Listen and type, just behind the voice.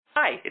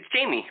Hi, it's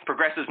Jamie,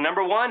 Progressive's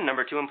 #1,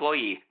 #2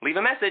 employee. Leave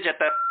a message at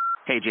the...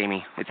 Hey,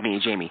 Jamie. It's me,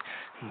 Jamie.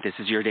 This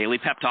is your daily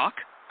pep talk.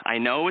 I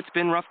know it's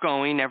been rough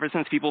going ever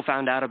since people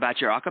found out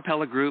about your a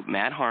cappella group,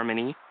 Mad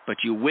Harmony, but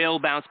you will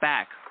bounce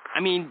back.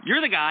 I mean,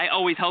 you're the guy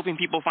always helping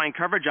people find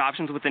coverage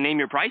options with the Name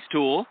Your Price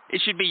tool.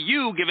 It should be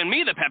you giving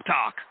me the pep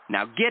talk.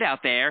 Now get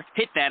out there,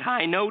 hit that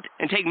high note,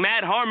 and take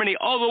Mad Harmony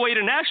all the way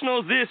to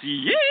nationals this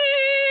year!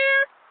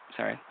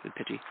 Sorry, it's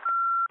pitchy.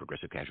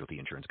 Progressive Casualty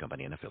Insurance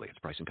Company and Affiliates.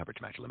 Price and coverage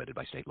match limited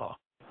by state law.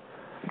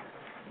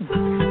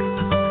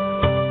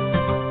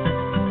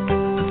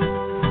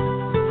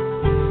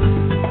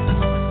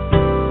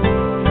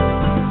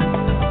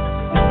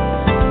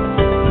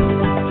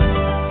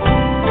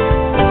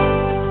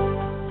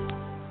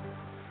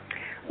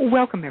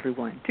 Welcome,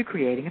 everyone, to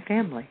Creating a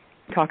Family.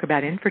 Talk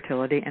about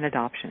infertility and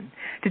adoption.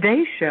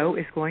 Today's show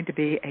is going to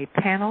be a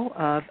panel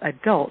of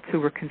adults who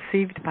were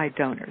conceived by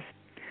donors.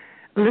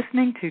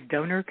 Listening to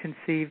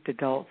donor-conceived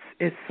adults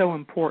is so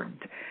important.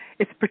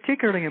 It's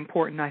particularly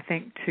important, I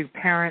think, to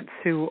parents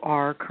who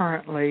are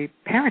currently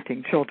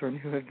parenting children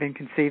who have been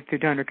conceived through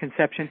donor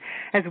conception,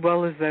 as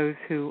well as those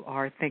who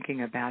are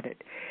thinking about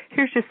it.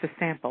 Here's just a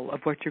sample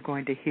of what you're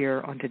going to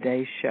hear on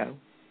today's show.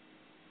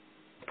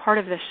 Part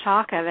of the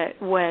shock of it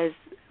was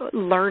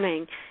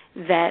learning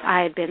that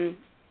I had been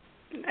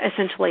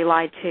essentially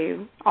lied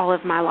to all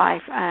of my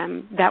life.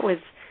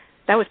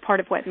 That was part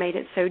of what made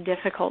it so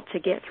difficult to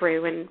get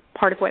through and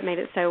part of what made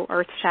it so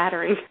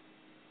earth-shattering.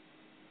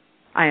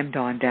 I am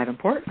Dawn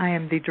Davenport. I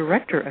am the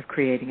Director of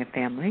Creating a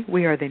Family.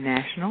 We are the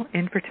National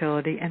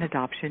Infertility and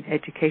Adoption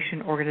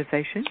Education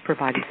Organization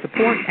providing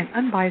support and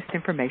unbiased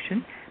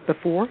information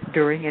before,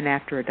 during, and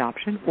after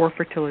adoption or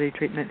fertility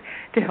treatment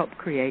to help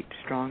create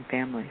strong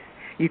families.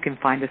 You can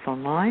find us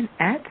online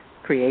at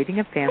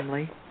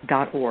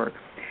creatingafamily.org.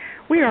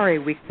 We are a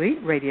weekly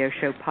radio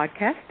show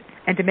podcast.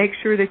 And to make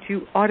sure that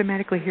you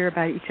automatically hear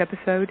about each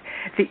episode,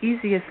 the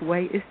easiest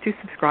way is to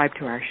subscribe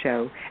to our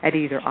show at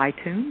either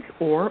iTunes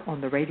or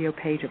on the radio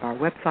page of our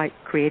website,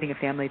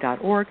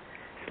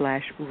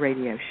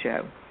 creatingafamily.org/radio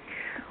show.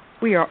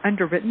 We are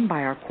underwritten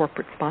by our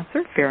corporate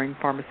sponsor, Ferring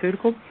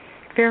Pharmaceutical.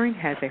 Ferring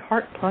has a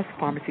Heart Plus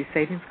Pharmacy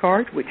Savings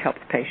Card, which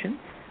helps patients,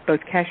 both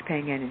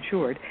cash-paying and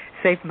insured,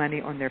 save money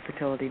on their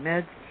fertility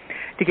meds.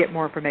 To get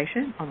more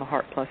information on the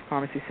Heart Plus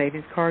Pharmacy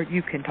Savings Card,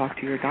 you can talk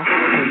to your doctor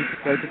or you can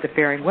go to the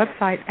Ferring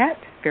website at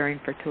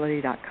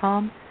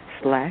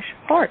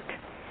ferringfertility.com/heart.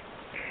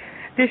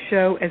 This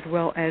show, as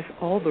well as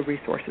all the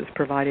resources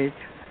provided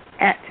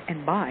at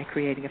and by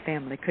Creating a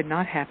Family, could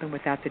not happen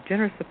without the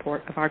generous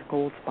support of our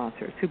gold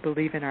sponsors who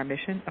believe in our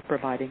mission of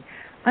providing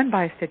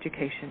unbiased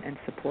education and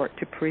support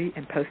to pre-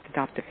 and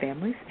post-adoptive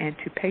families and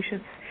to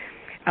patients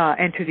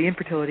and to the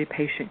infertility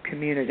patient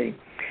community.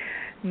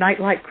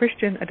 Nightlight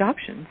Christian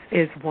Adoptions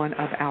is one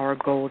of our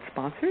gold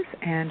sponsors,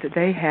 and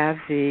they have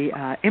the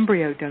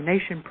embryo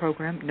donation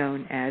program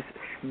known as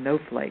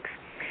Snowflakes.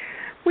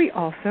 We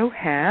also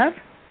have,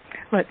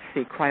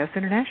 Cryos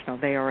International.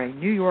 They are a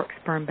New York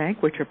sperm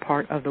bank, which are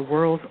part of the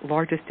world's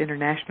largest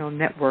international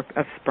network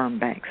of sperm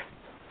banks.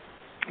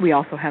 We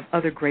also have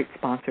other great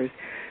sponsors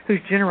whose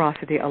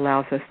generosity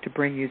allows us to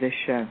bring you this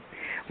show.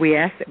 We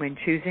ask that when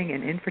choosing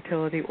an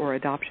infertility or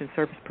adoption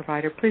service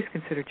provider, please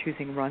consider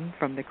choosing one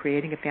from the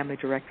Creating a Family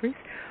directories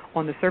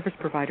on the service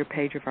provider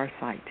page of our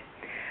site.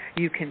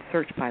 You can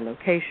search by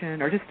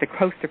location or just a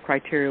host of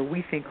criteria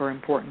we think are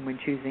important when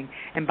choosing,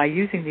 and by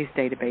using these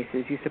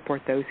databases, you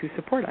support those who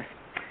support us.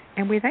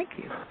 And we thank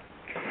you.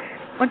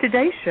 On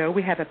today's show,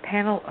 we have a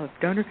panel of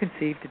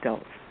donor-conceived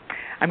adults.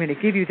 I'm going to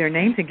give you their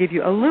names and give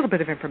you a little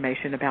bit of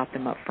information about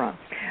them up front.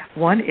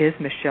 One is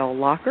Michelle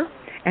Locker,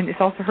 and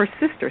it's also her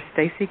sister,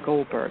 Stacy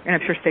Goldberg. And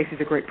I'm sure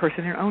Stacy's a great person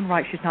in her own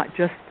right. She's not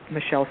just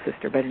Michelle's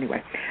sister, but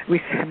anyway, we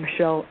have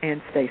Michelle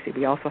and Stacy.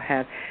 We also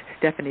have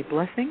Stephanie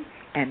Blessing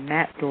and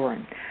Matt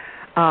Doran.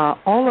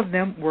 All of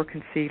them were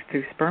conceived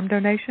through sperm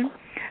donation.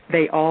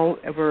 They all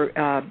were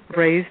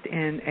raised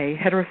in a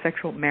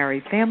heterosexual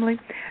married family.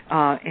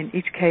 In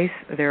each case,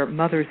 their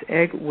mother's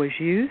egg was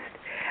used.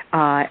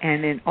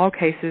 And in all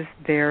cases,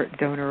 their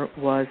donor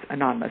was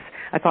anonymous.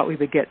 I thought we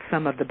would get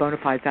some of the bona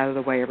fides out of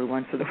the way,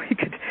 everyone, so that we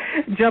could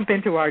jump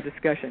into our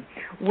discussion.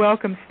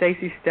 Welcome,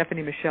 Stacy,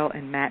 Stephanie, Michelle,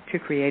 and Matt to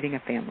Creating a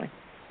Family.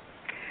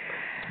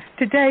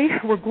 Today,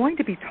 we're going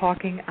to be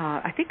talking,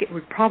 I think it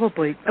would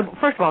probably,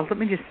 first of all, let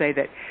me just say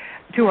that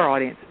to our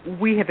audience,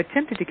 we have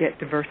attempted to get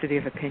diversity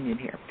of opinion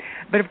here.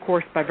 But, of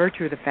course, by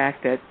virtue of the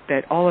fact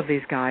that all of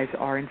these guys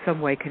are in some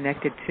way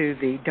connected to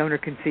the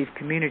donor-conceived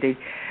community,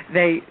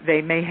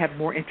 they may have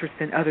more interest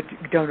than other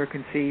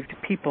donor-conceived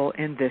people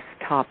in this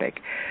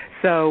topic.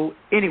 So,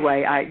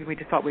 anyway, we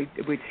just thought we'd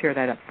share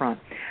that up front.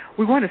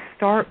 We want to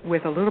start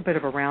with a little bit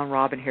of a round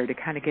robin here to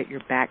kind of get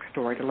your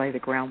backstory, to lay the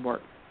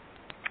groundwork.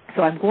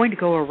 So I'm going to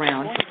go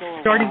around,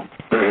 starting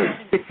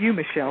with you,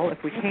 Michelle,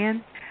 if we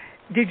can.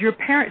 Did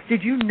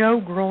you know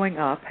growing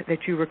up that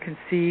you were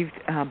conceived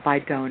by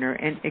donor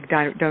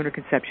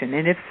conception?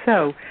 And if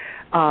so,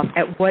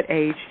 at what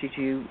age did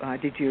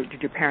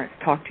your parents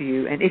talk to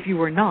you? And if you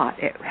were not,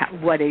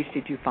 at what age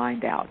did you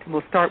find out?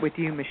 We'll start with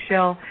you,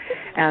 Michelle,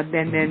 and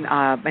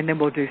then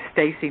we'll do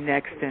Stacy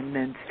next, and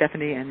then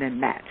Stephanie, and then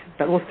Matt.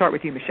 But we'll start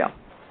with you, Michelle.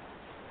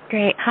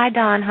 Great. Hi,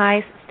 Dawn.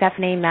 Hi,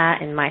 Stephanie,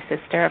 Matt, and my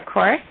sister, of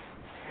course.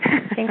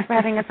 Thanks for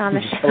having us on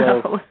the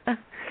show.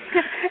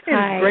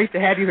 It's great to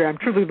have you here. I'm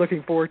truly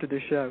looking forward to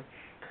this show.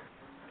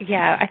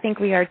 Yeah, I think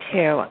we are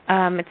too.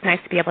 It's nice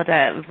to be able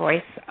to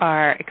voice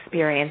our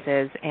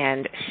experiences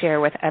and share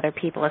with other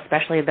people,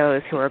 especially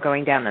those who are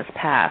going down this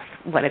path,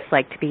 what it's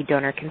like to be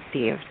donor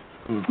conceived.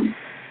 Mm-hmm.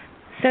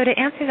 So to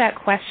answer that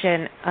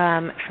question,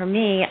 for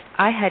me,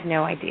 I had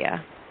no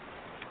idea.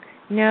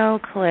 No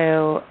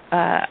clue.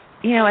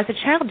 As a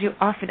child, you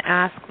often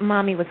ask,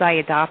 Mommy, was I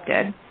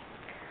adopted?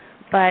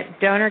 But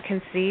donor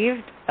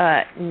conceived?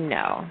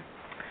 No.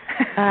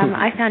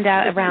 I found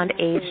out around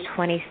age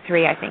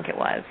 23, I think it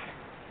was.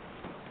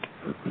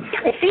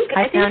 I think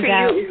for you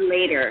it was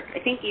later. I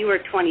think you were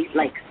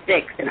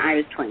 26 and I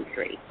was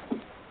 23.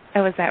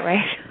 Oh, is that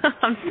right?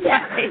 I'm sorry.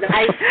 Yeah,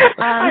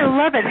 I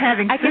love it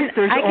having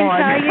sisters on. I can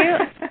tell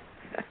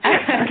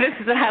you, this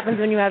is what happens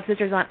when you have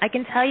sisters on. I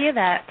can tell you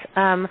that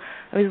I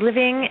was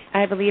living,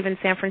 I believe, in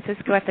San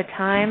Francisco at the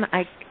time.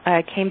 I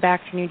came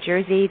back to New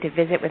Jersey to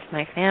visit with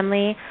my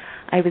family.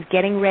 I was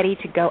getting ready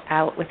to go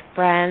out with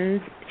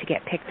friends to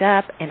get picked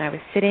up, and I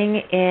was sitting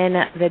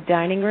in the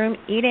dining room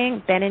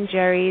eating Ben &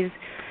 Jerry's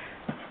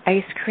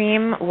ice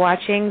cream,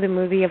 watching the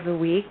movie of the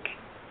week,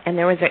 and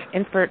there was an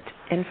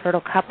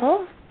infertile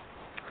couple,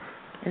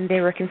 and they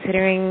were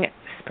considering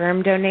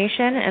sperm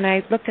donation, and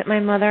I looked at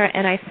my mother,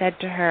 and I said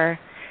to her,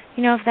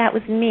 if that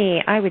was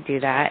me, I would do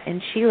that.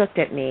 And she looked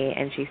at me,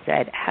 and she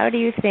said, how do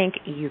you think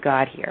you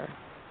got here?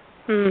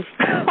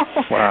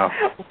 Wow.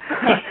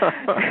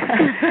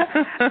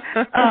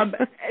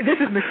 This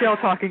is Michelle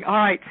talking. All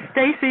right,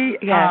 Stacy,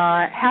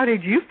 how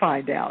did you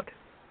find out?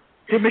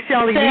 Did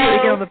Michelle immediately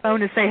get on the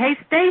phone and say, hey,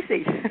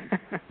 Stacy?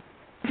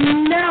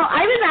 No,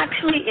 I was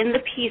actually in the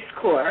Peace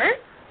Corps,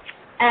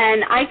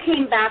 and I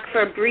came back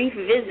for a brief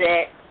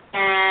visit,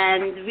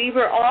 and we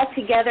were all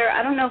together.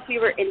 I don't know if we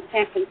were in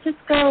San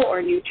Francisco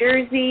or New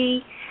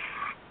Jersey,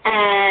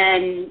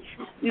 and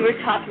we were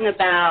talking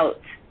about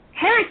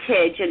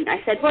heritage, and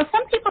I said, well,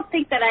 some people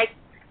think that I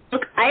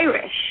look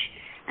Irish.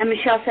 And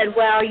Michelle said,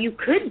 well, you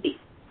could be.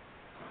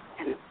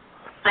 And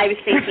I was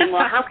thinking,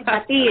 well, how could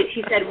that be? And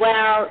she said,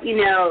 well,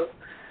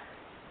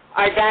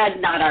 our dad's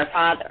not our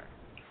father.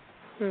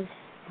 And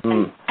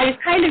I was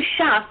kind of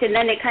shocked, and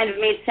then it kind of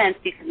made sense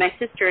because my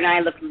sister and I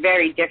look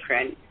very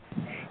different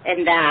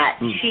in that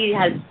she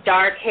has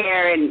dark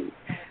hair and,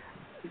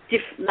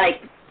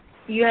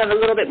 you have a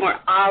little bit more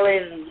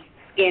olive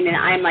skin, and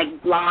I'm,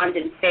 blonde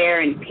and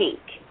fair and pink.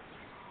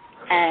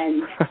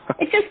 And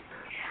it just,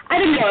 I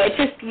don't know, it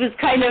just was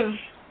kind of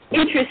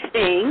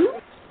interesting,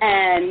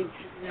 and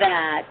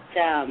that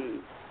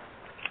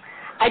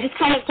I just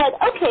kind of said,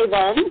 okay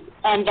then,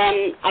 and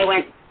then I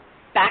went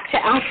back to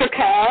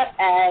Africa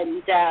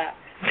and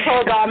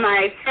told all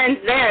my friends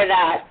there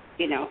that,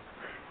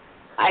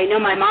 I know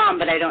my mom,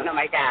 but I don't know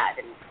my dad,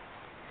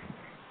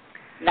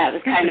 and that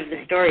was kind of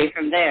the story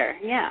from there,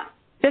 yeah.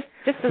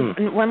 Just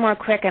one more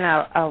quick, and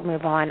I'll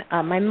move on.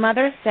 My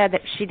mother said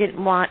that she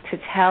didn't want to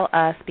tell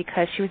us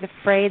because she was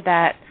afraid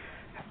that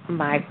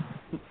my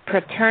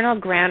paternal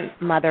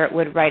grandmother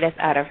would write us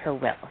out of her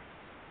will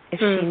if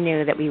she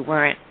knew that we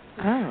weren't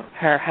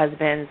her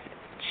husband's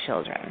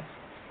children.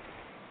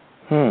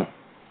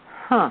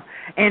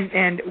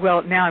 And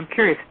well, now I'm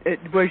curious.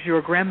 Was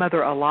your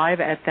grandmother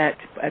alive at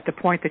the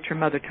point that your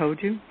mother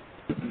told you?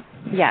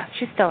 Yeah,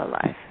 she's still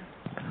alive.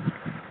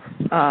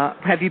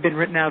 Have you been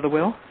written out of the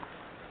will?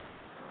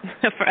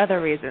 For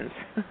other reasons.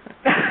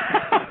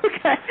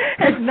 Okay.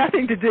 Has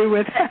nothing to do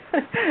with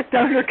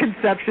donor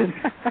conception.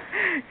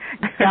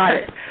 Got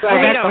it. Well,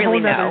 we don't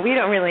really know. We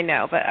don't really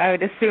know, but I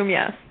would assume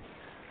yes.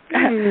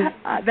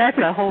 That's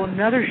a whole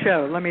other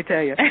show, let me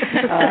tell you.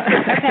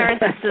 Our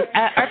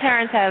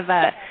parents have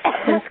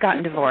since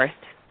gotten divorced.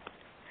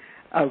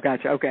 Oh,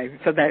 gotcha. Okay,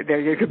 so there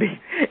could be,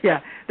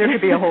 there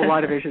could be a whole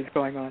lot of issues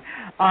going on.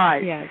 All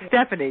right, yeah.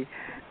 Stephanie,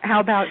 how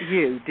about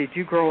you? Did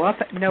you grow up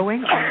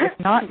knowing, or if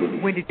not,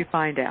 when did you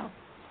find out?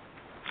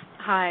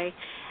 Hi.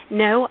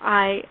 No,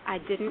 I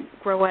didn't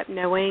grow up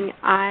knowing.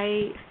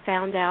 I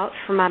found out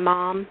from my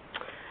mom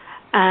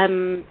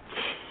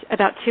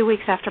about 2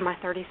 weeks after my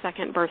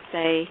 32nd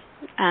birthday,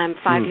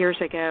 5 years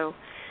ago.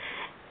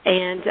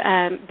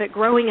 And but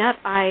growing up,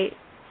 my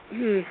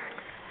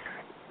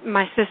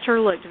sister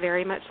looked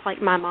very much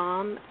like my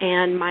mom,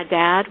 and my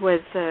dad was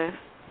a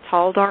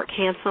tall, dark,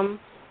 handsome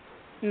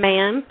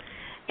man,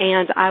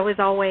 and I was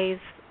always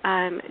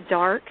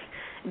dark,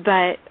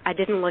 but I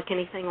didn't look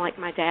anything like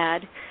my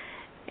dad.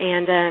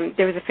 And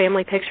there was a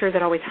family picture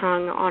that always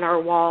hung on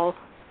our wall.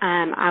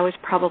 I was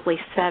probably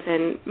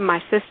 7. My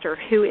sister,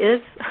 who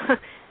is,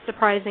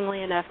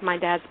 surprisingly enough, my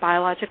dad's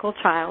biological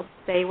child,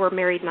 they were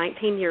married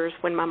 19 years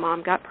when my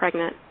mom got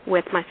pregnant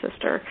with my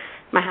sister.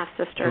 my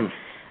half-sister.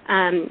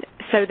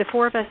 So the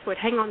four of us would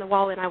hang on the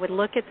wall, and I would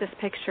look at this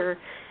picture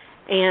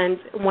and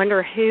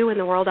wonder who in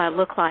the world I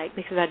looked like,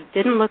 because I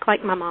didn't look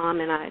like my mom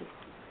and I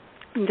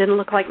didn't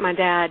look like my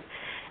dad.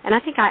 And I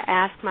think I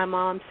asked my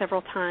mom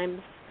several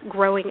times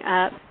growing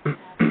up,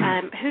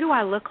 who do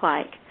I look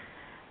like?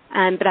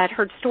 But I'd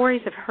heard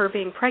stories of her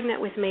being pregnant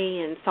with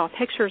me and saw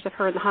pictures of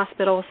her in the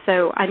hospital,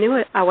 so I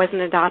knew I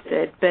wasn't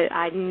adopted, but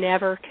I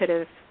never could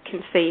have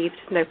conceived,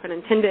 no pun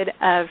intended,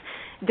 of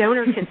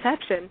donor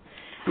conception.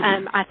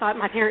 I thought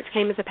my parents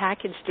came as a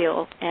package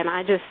deal, and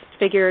I just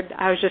figured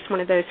I was just one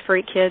of those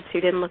freak kids who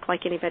didn't look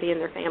like anybody in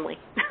their family.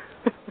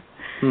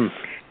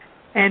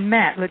 And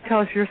Matt, tell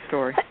us your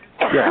story.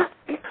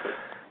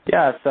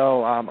 Yeah,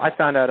 so I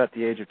found out at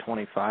the age of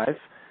 25,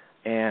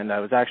 and I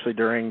was actually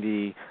during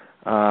the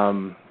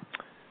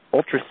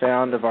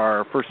ultrasound of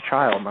our first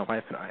child, my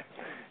wife and I.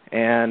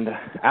 And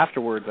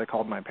afterwards, I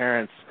called my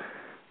parents,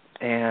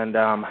 and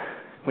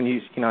when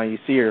you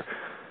see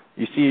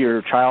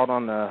your child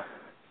on the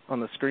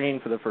screen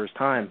for the first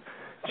time,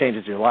 it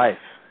changes your life.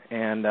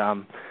 And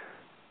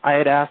I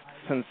had asked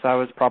since I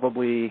was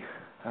probably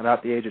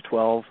about the age of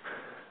 12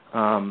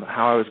 how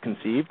I was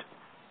conceived,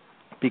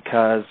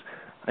 because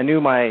I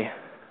knew my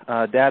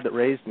dad that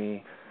raised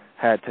me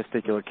had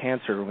testicular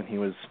cancer when he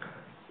was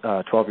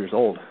 12 years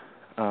old.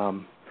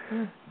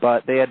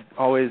 But they had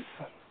always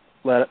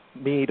led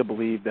me to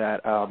believe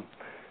that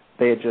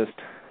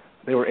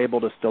they were able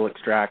to still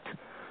extract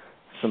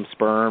some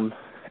sperm,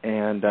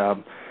 and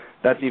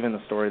that's even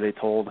the story they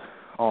told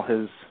all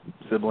his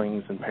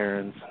siblings and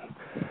parents.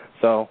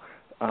 So,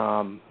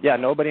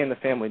 nobody in the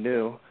family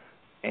knew.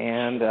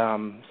 And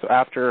so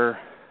after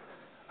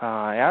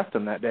I asked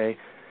him that day,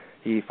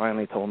 he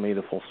finally told me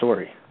the full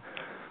story.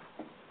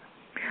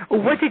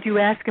 What did you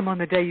ask him on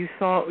the day you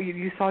saw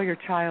your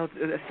child's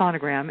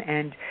sonogram,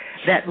 and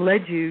that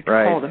led you to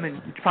call them and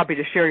probably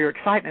to share your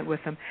excitement with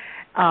them?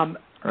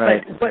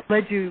 But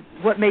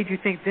what made you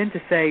think then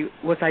to say,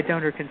 was I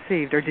donor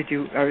conceived, or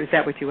is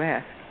that what you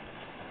asked?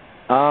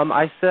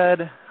 I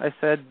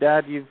said,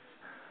 Dad,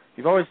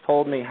 you've always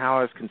told me how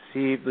I was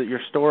conceived, that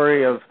your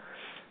story of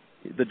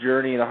the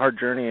hard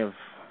journey of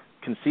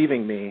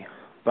conceiving me,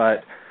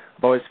 but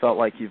I've always felt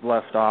like you've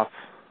left off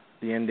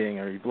the ending,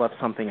 or you've left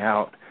something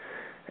out.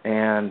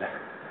 And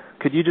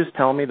could you just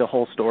tell me the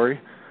whole story?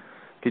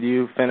 Could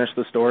you finish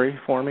the story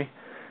for me?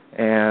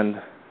 And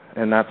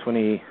that's when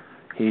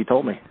he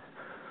told me.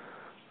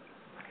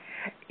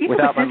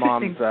 Without my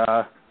mom's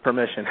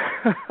permission.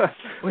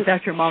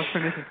 Without your mom's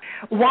permission.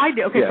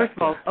 First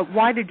of all,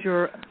 why did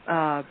your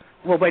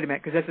wait a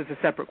minute, because this is a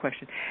separate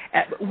question.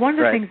 One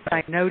of the things that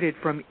I noted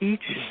from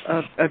each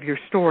of your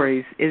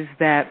stories is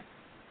that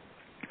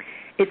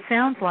it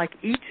sounds like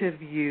each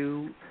of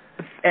you,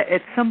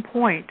 at some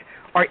point,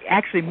 or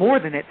actually more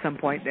than at some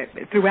point,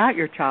 throughout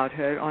your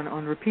childhood,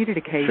 on repeated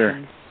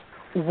occasions,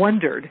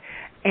 wondered.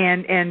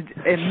 And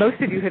most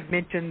of you have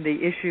mentioned the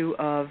issue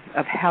of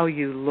how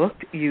you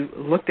looked. You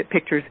looked at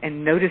pictures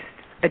and noticed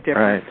a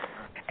difference.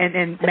 Right.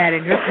 And Matt,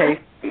 in your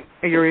case,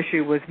 your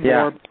issue was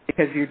more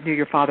because you knew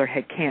your father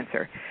had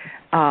cancer.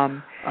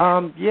 And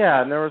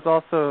there was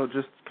also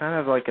just kind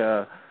of like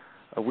a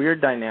weird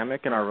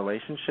dynamic in our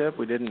relationship.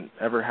 We didn't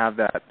ever have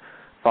that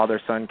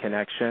father-son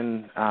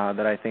connection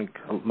that I think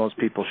most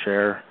people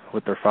share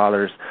with their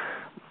fathers.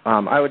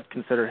 I would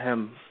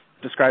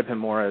describe him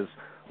more as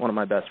one of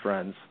my best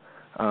friends.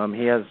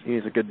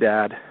 He's a good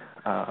dad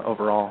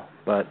overall,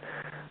 but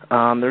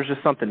there's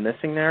just something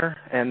missing there.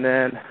 And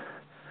then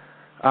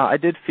I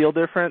did feel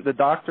different. The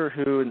doctor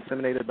who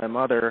inseminated my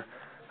mother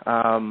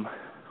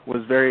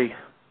was very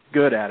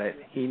good at it.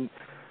 He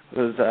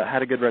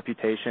had a good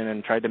reputation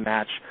and tried to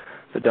match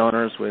the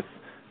donors with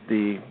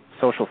the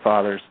social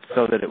fathers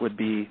so that it would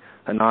be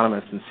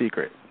anonymous and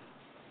secret.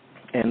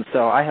 And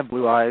so I have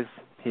blue eyes.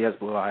 He has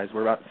blue eyes.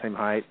 We're about the same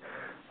height.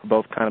 We're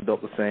both kind of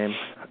built the same.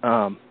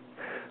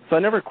 So I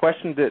never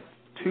questioned it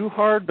too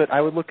hard, but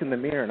I would look in the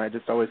mirror, and I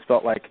just always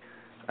felt like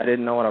I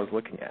didn't know what I was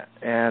looking at.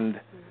 And,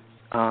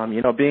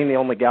 being the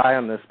only guy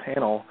on this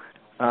panel,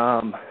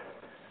 I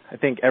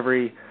think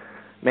every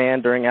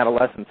man during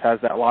adolescence has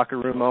that locker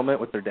room moment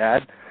with their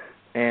dad.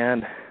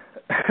 And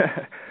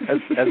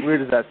as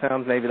weird as that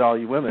sounds maybe to all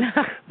you women,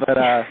 but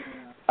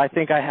I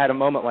think I had a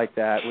moment like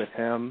that with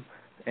him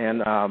and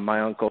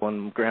my uncle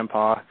and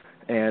grandpa,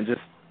 and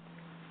just,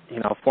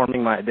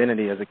 forming my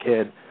identity as a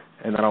kid,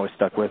 and that always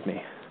stuck with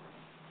me.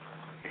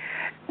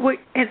 Well,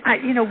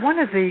 and one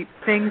of the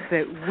things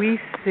that we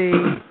see,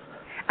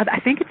 I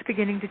think it's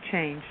beginning to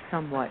change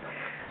somewhat,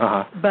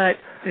 but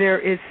there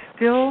is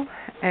still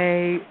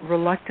a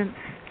reluctance,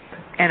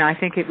 and I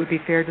think it would be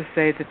fair to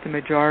say that the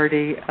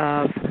majority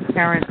of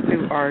parents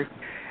who are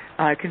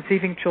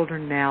conceiving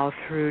children now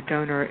through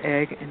donor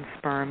egg and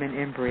sperm and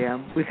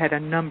embryo, we've had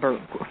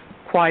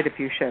quite a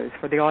few shows.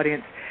 For the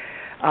audience,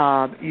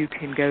 you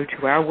can go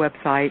to our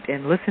website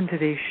and listen to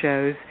these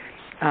shows.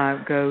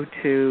 Go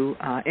to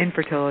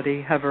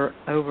infertility, hover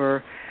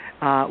over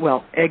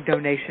egg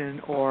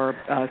donation or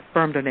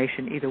sperm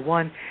donation, either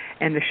one,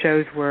 and the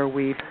shows where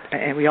we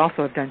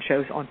also have done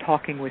shows on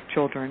talking with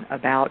children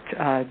about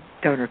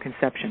donor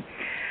conception.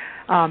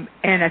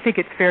 And I think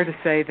it's fair to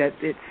say that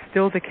it's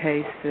still the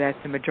case that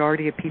the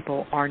majority of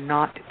people are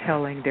not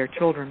telling their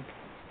children.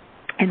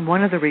 And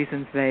one of the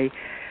reasons they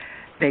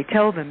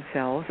tell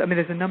themselves, I mean,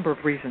 there's a number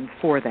of reasons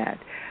for that.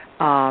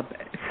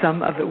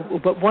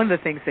 But one of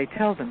the things they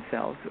tell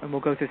themselves, and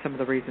we'll go through some of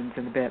the reasons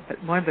in a bit,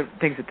 but one of the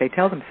things that they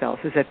tell themselves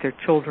is that their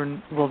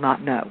children will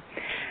not know.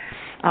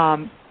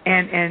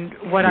 And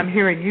what I'm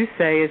hearing you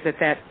say is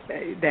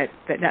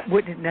that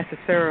wouldn't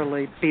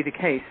necessarily be the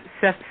case.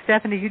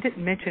 Stephanie, you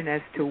didn't mention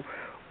as to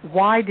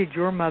why did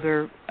your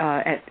mother,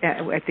 at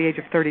the age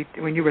of 30,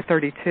 when you were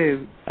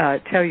 32,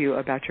 tell you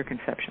about your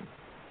conception?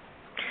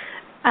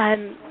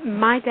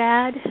 My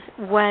dad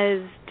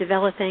was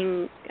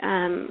developing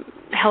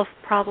health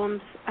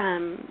problems,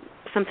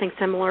 something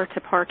similar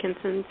to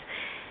Parkinson's,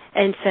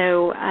 and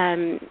so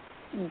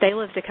they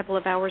lived a couple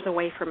of hours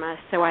away from us,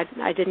 so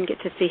I didn't get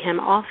to see him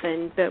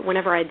often, but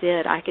whenever I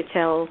did, I could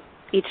tell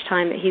each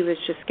time that he was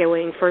just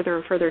going further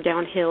and further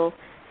downhill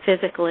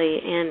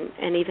physically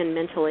and even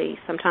mentally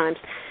sometimes.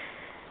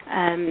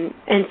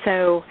 And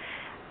so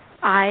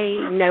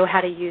I know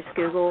how to use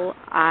Google.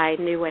 I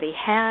knew what he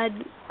had.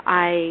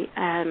 I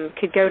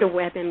could go to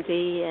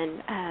WebMD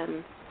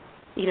and,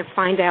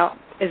 find out,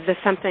 is this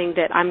something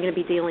that I'm going to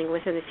be dealing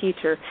with in the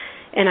future?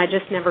 And I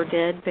just never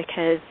did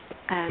because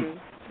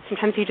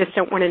sometimes you just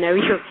don't want to know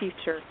your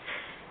future.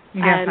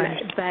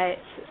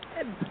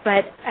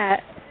 But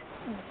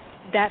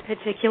that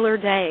particular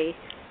day,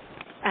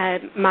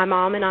 my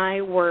mom and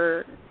I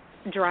were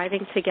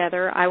driving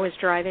together. I was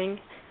driving.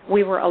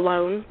 We were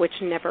alone, which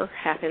never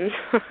happens.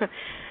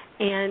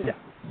 And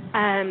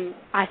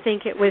I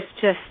think it was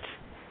just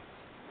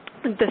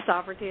the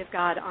sovereignty of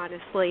God,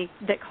 honestly,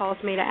 that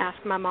caused me to ask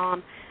my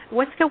mom,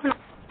 what's going on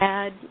with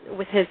Dad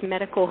with his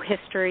medical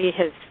history,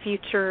 his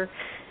future,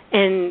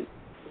 and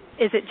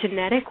is it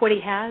genetic what he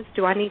has?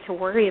 Do I need to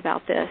worry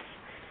about this?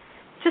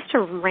 Just a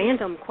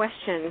random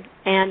question.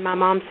 And my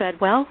mom said,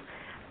 well,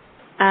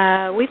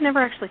 we've never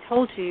actually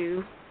told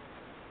you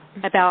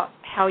about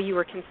how you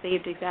were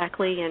conceived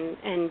exactly,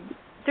 and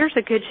there's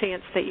a good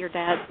chance that your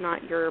dad's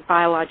not your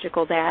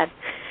biological dad.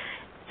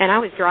 And I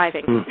was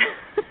driving.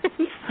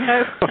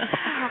 So,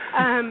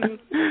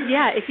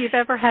 if you've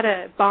ever had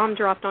a bomb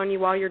dropped on you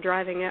while you're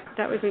driving,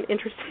 that was an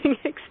interesting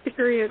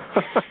experience.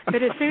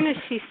 But as soon as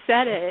she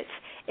said it,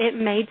 it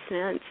made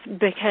sense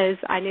because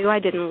I knew I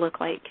didn't look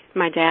like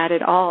my dad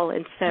at all.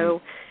 And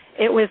so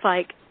it was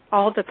like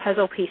all the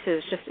puzzle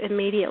pieces just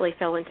immediately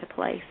fell into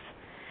place.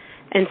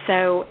 And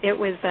so it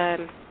was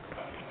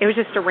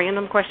just a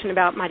random question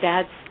about my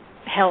dad's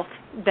health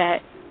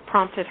that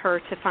prompted her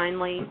to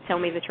finally tell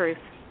me the truth.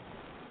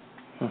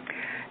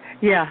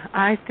 Yeah,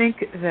 I think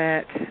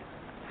that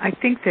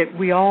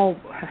we all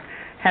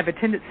have a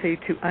tendency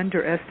to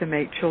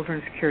underestimate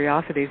children's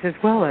curiosities as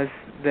well as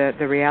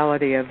the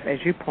reality of, as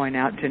you point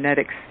out,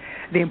 genetics,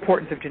 the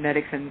importance of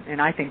genetics,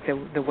 and I think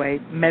the way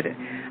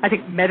I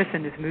think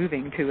medicine is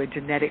moving to a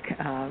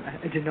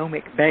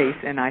genomic base,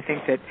 and I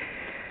think that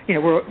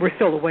we're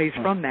still a ways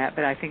from that,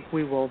 but I think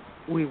we will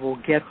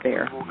get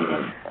there.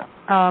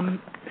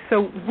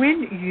 So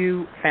when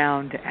you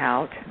found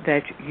out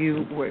that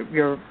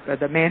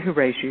the man who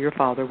raised you, your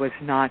father, was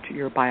not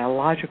your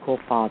biological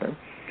father,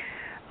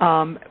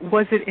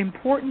 was it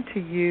important to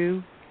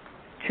you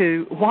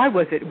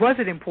was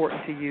it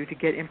important to you to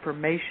get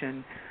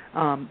information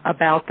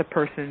about the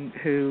person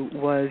who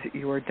was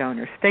your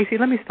donor? Stacy,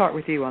 let me start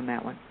with you on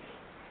that one.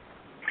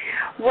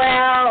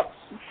 Well,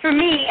 for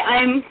me,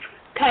 I'm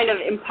kind of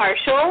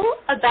impartial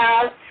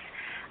about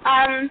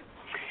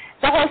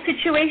the whole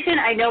situation.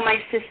 I know my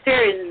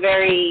sister is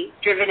very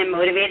driven and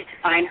motivated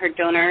to find her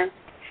donor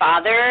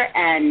father,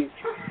 and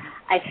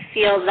I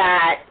feel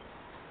that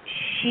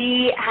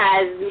she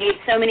has made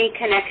so many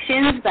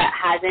connections but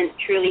hasn't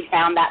truly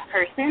found that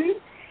person.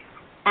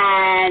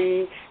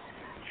 And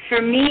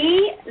for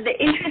me, the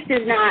interest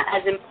is not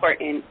as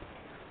important,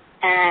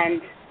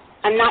 and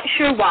I'm not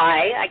sure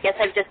why. I guess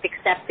I've just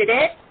accepted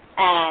it,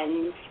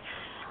 and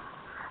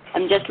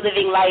I'm just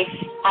living life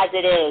as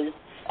it is.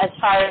 As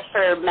far as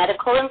for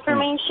medical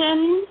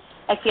information,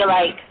 I feel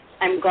like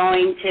I'm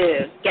going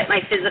to get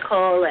my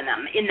physical, and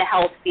I'm in the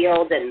health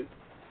field, and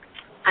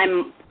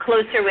I'm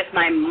closer with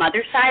my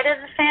mother's side of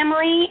the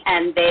family,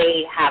 and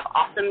they have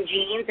awesome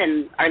genes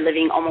and are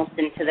living almost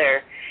into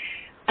their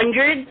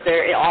hundreds.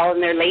 They're all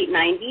in their late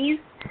 90s.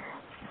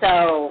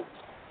 So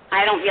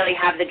I don't really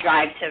have the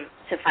drive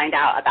to find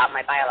out about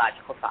my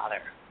biological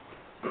father.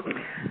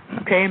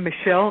 Okay, and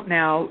Michelle,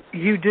 now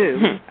you do,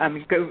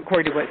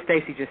 according to what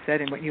Stacy just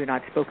said and what you and I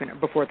have spoken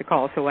before the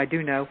call, so I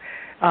do know,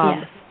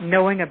 yes.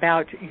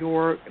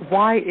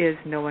 Why is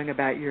knowing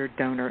about your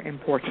donor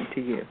important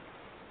to you?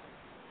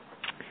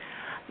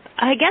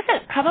 I guess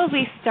it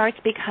probably starts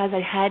because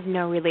I had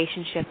no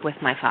relationship with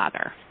my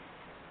father,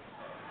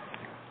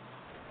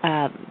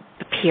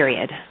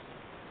 period.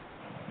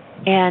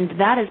 And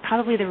that is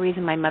probably the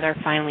reason my mother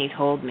finally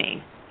told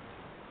me.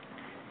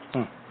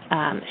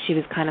 she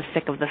was kind of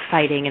sick of the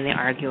fighting and the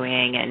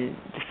arguing and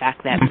the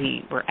fact that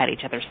we were at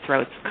each other's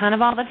throats kind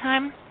of all the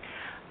time.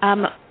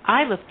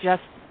 I look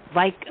just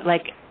like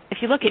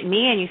if you look at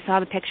me and you saw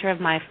the picture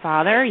of my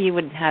father, you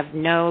would have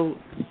no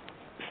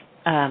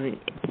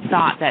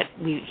thought that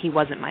he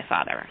wasn't my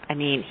father. I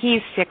mean,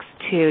 he's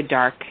 6'2",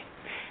 dark,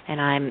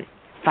 and I'm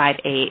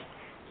 5'8",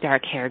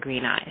 dark hair,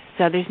 green eyes.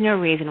 So there's no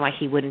reason why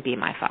he wouldn't be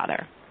my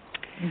father.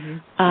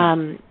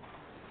 Mm-hmm.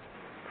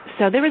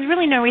 So there was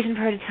really no reason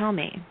for her to tell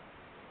me.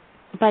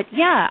 But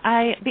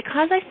yeah,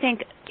 because I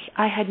think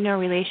I had no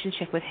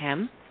relationship with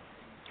him,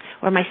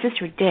 or my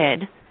sister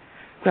did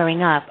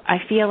growing up, I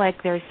feel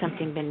like there's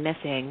something been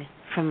missing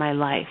from my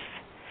life.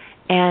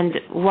 And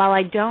while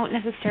I don't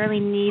necessarily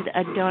need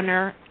a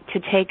donor to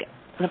take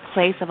the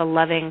place of a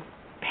loving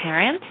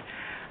parent,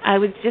 I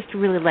would just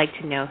really like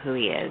to know who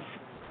he is.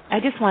 I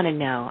just want to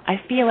know.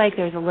 I feel like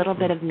there's a little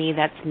bit of me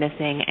that's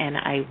missing, and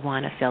I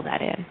want to fill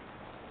that in.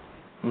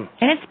 And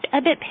it's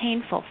a bit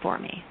painful for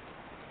me.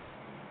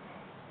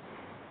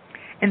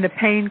 And the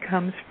pain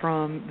comes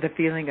from the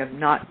feeling of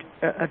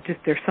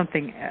there's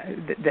something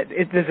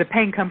does the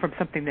pain come from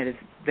something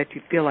that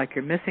you feel like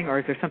you're missing, or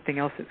is there something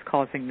else that's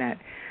causing that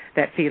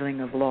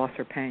feeling of loss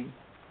or pain?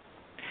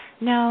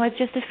 No, it's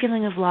just a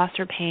feeling of loss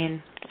or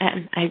pain,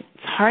 and it's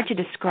hard to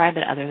describe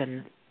it other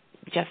than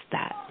just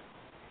that.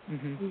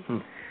 Mm-hmm.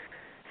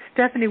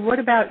 Stephanie, what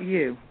about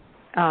you?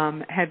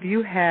 Have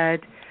you had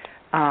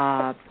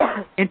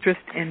interest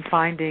in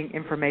finding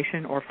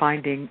information or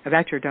finding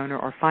about your donor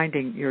or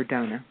finding your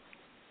donor?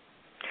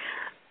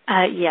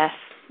 Yes,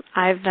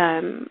 I've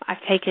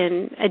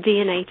taken a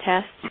DNA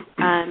test,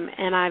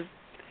 and I've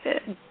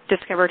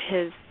discovered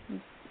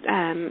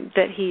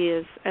that he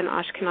is an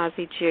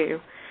Ashkenazi Jew.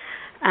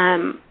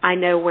 I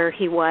know where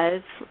he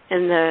was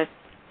in the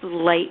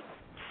late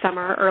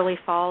summer, early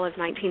fall of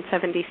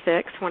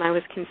 1976 when I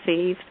was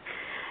conceived.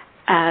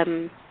 I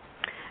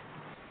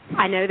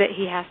know that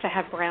he has to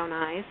have brown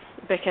eyes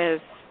because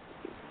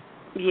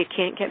you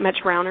can't get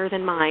much browner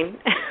than mine,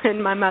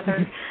 and my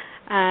mother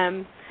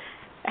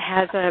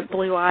has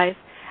blue eyes.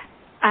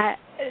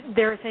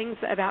 There are things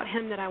about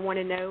him that I want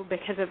to know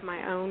because of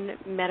my own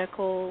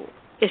medical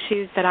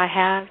issues that I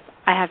have.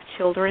 I have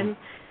children.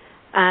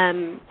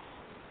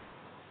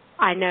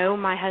 I know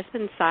my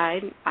husband's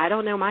side. I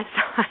don't know my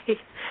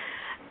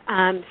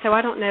side. So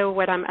I don't know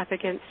what I'm up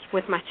against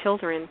with my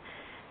children.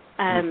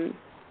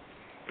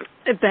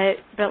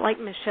 But like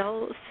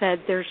Michelle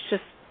said, there's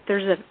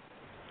a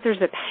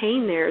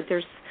pain there.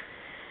 There's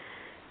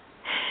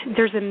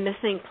a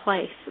missing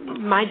place.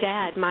 My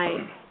dad,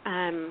 my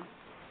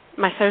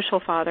social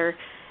father,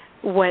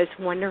 was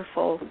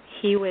wonderful.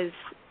 He was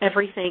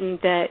everything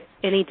that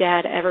any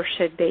dad ever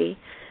should be.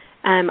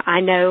 I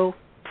know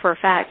for a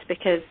fact,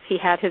 because he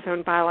had his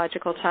own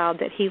biological child,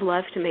 that he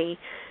loved me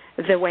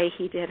the way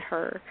he did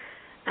her.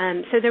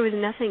 So there was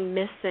nothing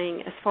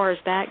missing as far as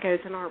that goes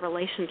in our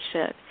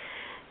relationship.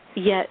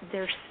 Yet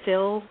there's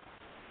still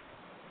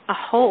a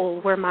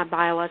hole where my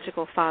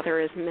biological father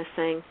is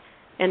missing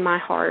in my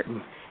heart.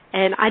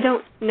 And I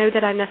don't know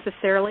that I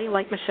necessarily,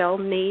 like Michelle,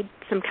 need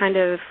some kind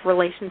of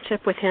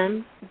relationship with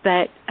him,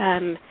 but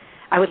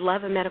I would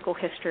love a medical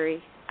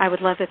history. I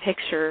would love a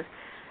picture.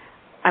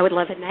 I would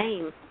love a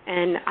name.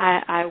 And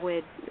I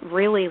would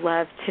really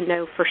love to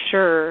know for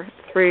sure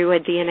through a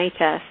DNA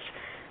test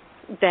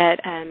that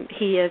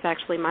he is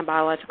actually my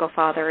biological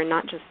father, and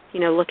not just,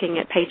 looking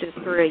at pages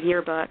through a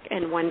yearbook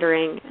and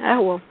wondering,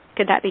 oh, well,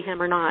 could that be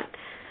him or not?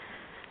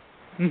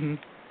 Mm-hmm.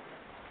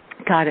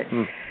 Got it.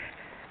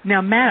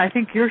 Now, Matt, I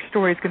think your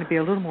story is going to be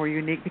a little more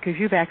unique because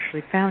you've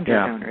actually found your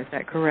donor. Is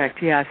that correct?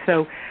 Yeah.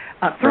 So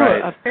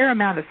through a fair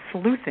amount of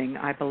sleuthing,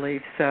 I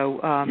believe. So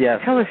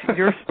tell us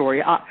your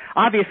story.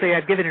 Obviously,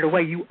 I've given it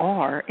away. You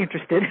are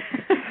interested.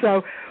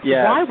 So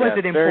why was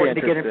it important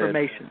to get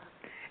information?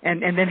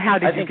 And then how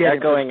did you get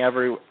it?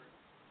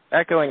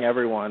 Echoing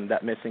everyone,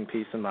 that missing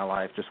piece in my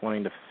life, just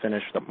wanting to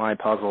finish my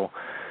puzzle.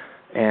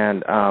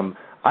 And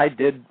I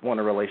did want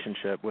a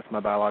relationship with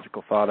my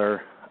biological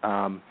father.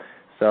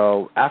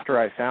 So after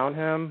I found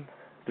him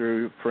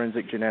through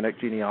forensic genetic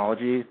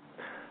genealogy,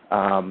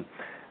 I've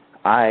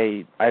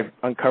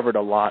uncovered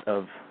a lot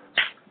of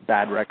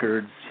bad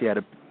records. He had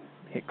a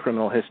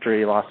criminal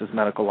history, lost his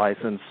medical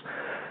license.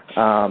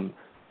 And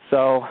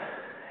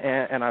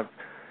I've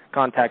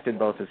contacted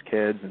both his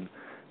kids, and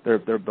they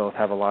both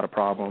have a lot of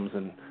problems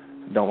and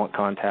don't want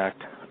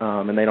contact,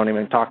 and they don't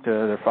even talk to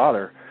their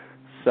father.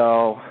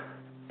 So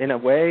in a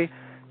way,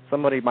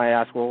 somebody might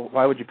ask, well,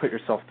 why would you put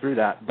yourself through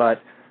that?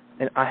 But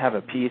I have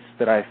a piece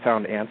that I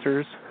found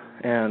answers,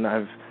 and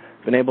I've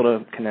been able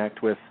to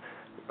connect with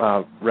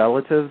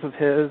relatives of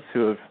his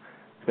who have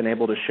been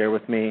able to share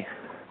with me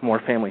more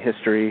family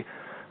history.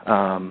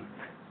 My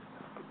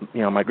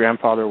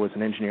grandfather was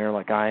an engineer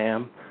like I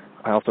am.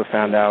 I also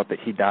found out that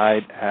he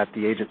died at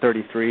the age of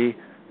 33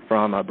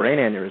 from a brain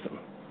aneurysm.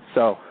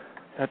 So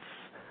that's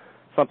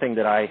something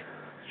that I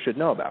should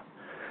know about.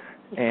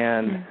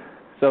 And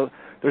so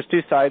there's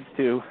two sides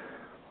to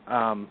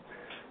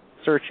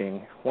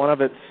searching. One of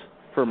it's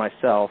for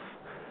myself,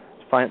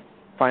 to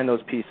find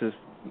those pieces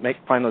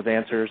find those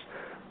answers.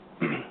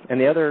 And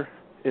the other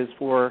is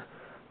for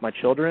my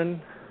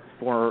children,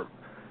 for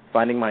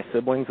finding my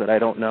siblings that I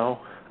don't know.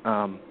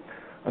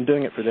 I'm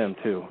doing it for them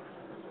too.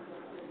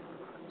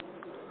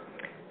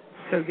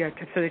 So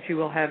so that you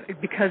will have,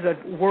 because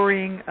of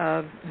worrying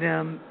of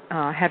them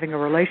having a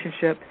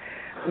relationship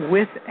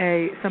with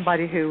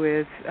somebody who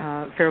is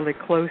fairly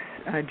close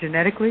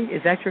genetically.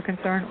 Is that your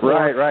concern?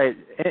 Right.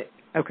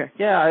 Okay.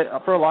 Yeah,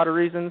 for a lot of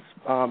reasons.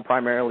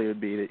 Primarily it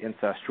would be the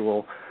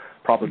incestual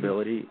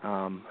probability.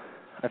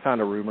 I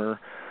found a rumor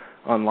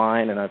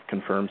online, and I've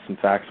confirmed some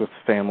facts with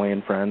family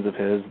and friends of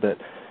his that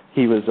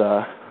he was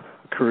a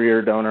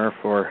career donor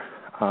for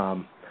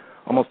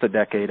almost a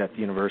decade at the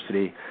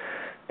university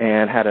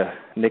and had a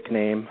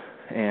nickname,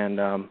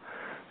 and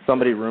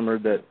somebody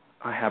rumored that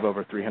I have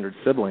over 300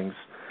 siblings,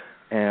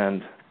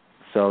 and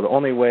so the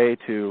only way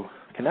to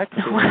connect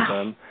with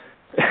them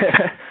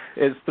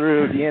is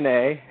through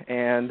DNA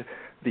and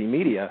the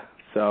media.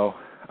 So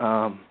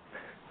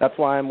that's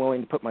why I'm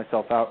willing to put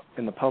myself out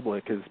in the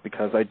public, is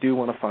because I do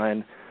want to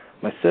find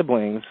my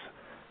siblings,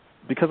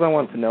 because I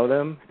want to know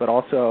them, but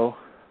also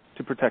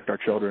to protect our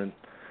children.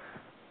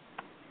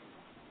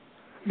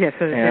 Yes,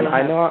 and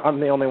I know I'm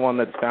the only one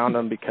that's found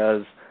them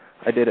because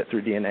I did it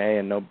through DNA,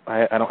 and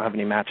I don't have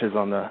any matches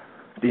on the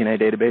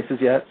DNA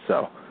databases yet.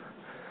 So.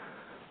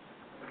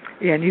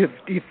 Yeah, and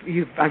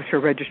you've I'm sure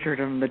registered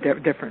on the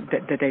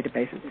the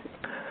databases.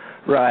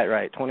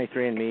 Right.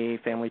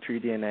 23andMe, Family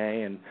Tree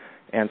DNA, and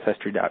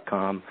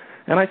Ancestry.com,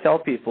 and I tell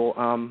people.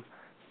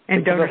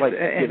 And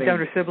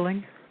donor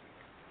sibling.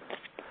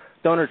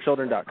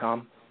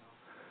 DonorChildren.com.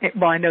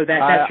 Well, I know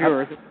that's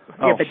yours.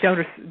 Yeah, but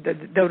the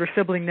Donor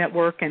Sibling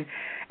Network and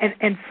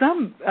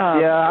some.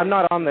 Yeah, I'm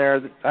not on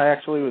there. I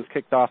actually was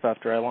kicked off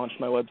after I launched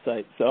my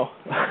website, so.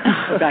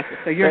 Gotcha.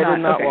 So you're they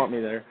did not want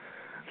me there.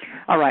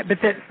 All right, but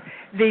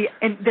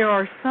and there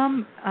are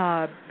some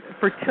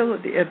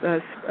fertility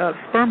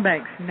sperm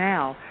banks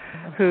now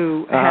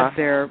who have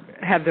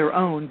their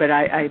own, but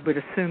I would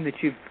assume that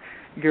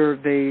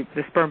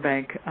the sperm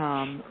bank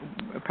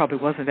probably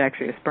wasn't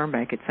actually a sperm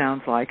bank, it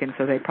sounds like, and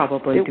so they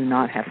probably do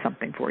not have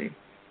something for you.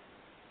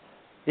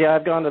 Yeah,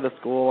 I've gone to the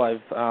school. I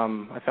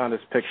found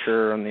his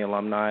picture on the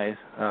alumni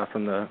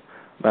from the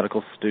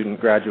medical student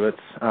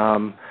graduates,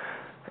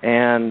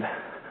 and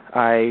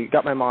I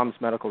got my mom's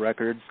medical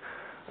records,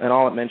 and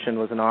all it mentioned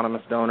was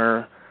anonymous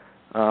donor.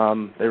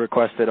 They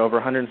requested over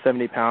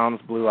 170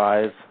 pounds, blue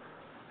eyes,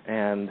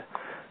 and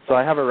so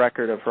I have a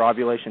record of her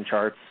ovulation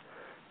charts,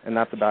 and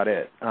that's about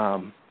it.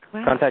 Wow.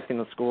 Contacting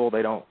the school,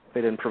 they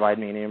didn't provide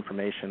me any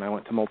information. I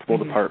went to multiple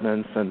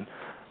departments, and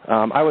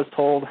I was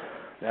told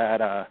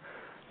that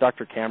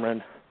Dr.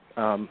 Cameron,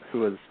 who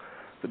was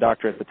the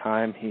doctor at the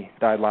time, he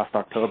died last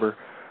October.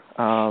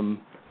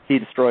 He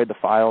destroyed the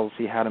files.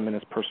 He had them in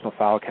his personal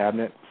file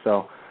cabinet.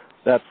 So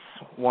that's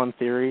one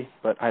theory,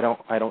 but I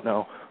don't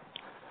know.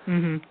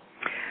 Mm-hmm.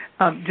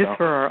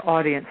 For our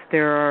audience,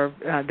 there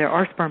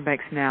are sperm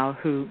banks now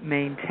who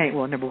maintain.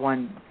 Well, number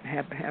one,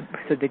 have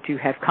so that you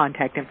have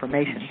contact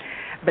information,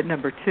 but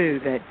number two,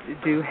 that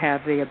do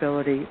have the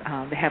ability.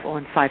 They have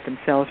on site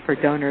themselves for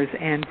donors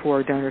and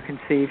for donor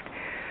conceived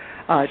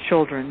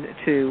children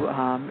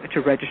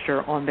to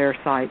register on their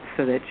site,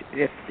 so that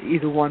if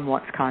either one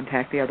wants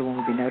contact, the other one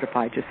will be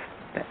notified. Just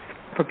that's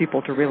for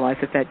people to realize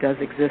that does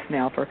exist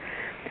now for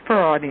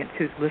our audience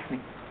who's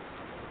listening.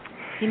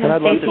 You know, and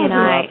I'd love to put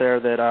out there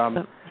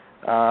that.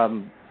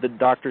 The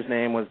doctor's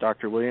name was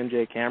Dr. William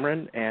J.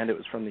 Cameron, and it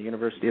was from the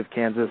University of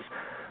Kansas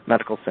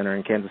Medical Center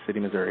in Kansas City,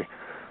 Missouri.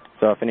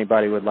 So if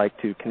anybody would like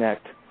to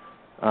connect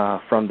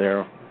from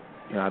there,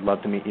 I'd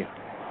love to meet you.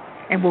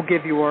 And we'll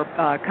give your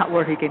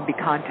where he can be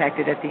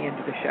contacted at the end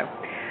of the show.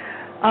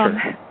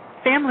 Sure.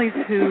 Families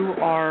who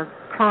are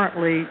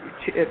currently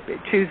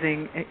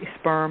choosing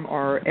sperm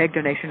or egg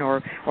donation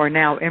or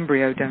now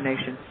embryo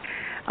donation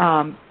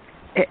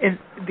and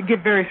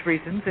give various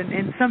reasons,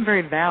 and some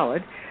very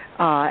valid,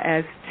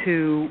 as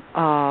to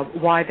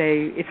why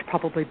it's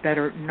probably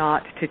better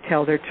not to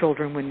tell their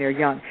children when they're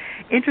young.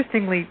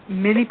 Interestingly,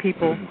 many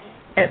people,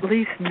 at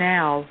least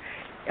now,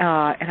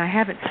 and I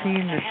haven't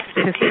seen the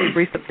statistics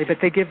recently, but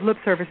they give lip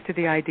service to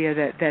the idea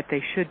that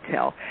they should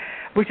tell,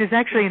 which is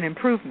actually an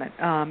improvement,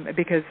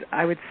 because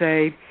I would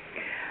say,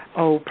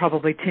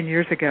 probably 10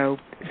 years ago,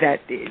 that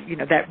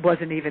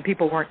wasn't even,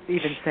 people weren't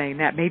even saying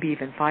that, maybe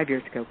even 5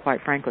 years ago,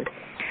 quite frankly.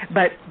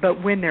 But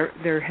when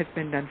there has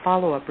been done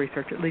follow-up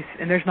research, at least,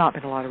 and there's not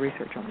been a lot of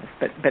research on this,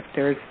 but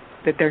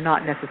that they're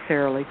not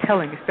necessarily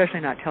telling, especially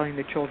not telling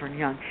the children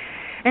young.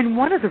 And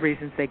one of the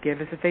reasons they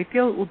give is that they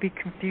feel it will be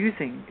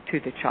confusing to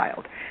the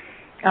child.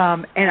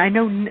 And I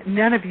know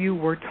none of you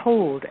were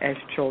told as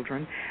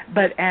children,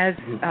 but and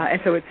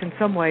so it's in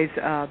some ways,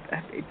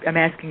 I'm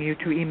asking you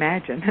to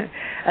imagine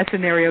a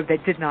scenario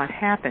that did not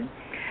happen.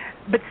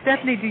 But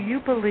Stephanie, do you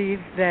believe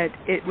that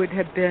it would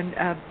have been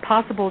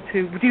possible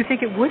do you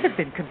think it would have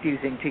been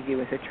confusing to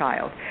you as a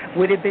child?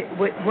 Was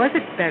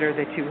it better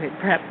that you had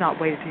perhaps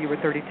not waited until you were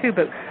 32,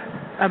 but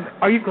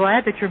are you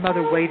glad that your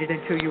mother waited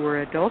until you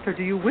were an adult, or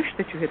do you wish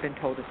that you had been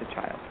told as a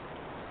child?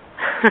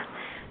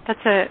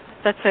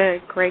 That's a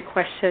great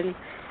question.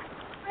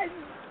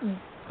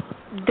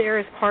 There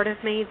is part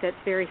of me that's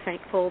very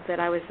thankful that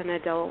I was an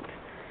adult,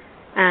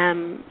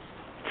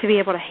 to be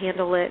able to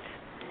handle it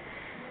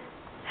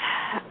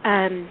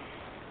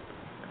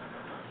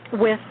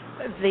with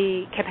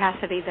the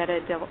capacity that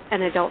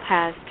an adult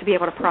has to be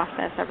able to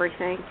process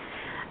everything,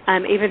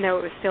 even though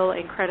it was still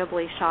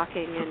incredibly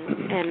shocking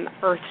and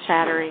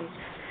earth-shattering.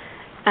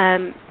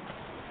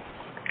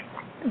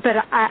 But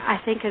I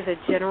think as a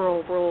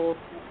general rule,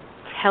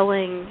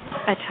 telling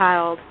a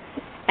child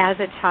as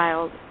a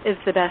child is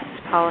the best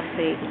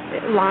policy.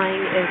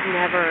 Lying is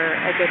never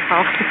a good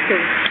policy,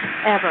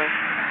 ever.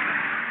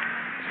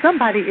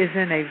 Somebody is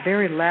in a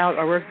very loud,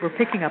 or we're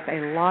picking up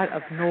a lot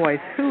of noise.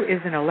 Who is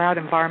in a loud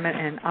environment?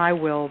 And I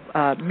will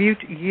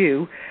mute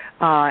you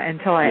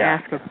until I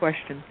ask a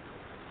question.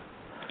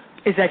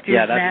 Is that you,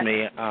 Yeah, that's Matt?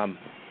 me.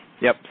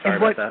 Yep, sorry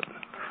about that.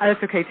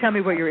 That's okay. Tell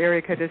me what your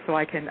area code is so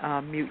I can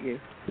mute you.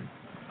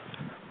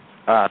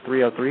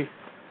 303.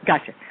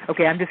 Gotcha.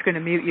 Okay, I'm just going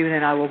to mute you, and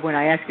then I will, when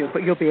I ask you,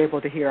 but you'll be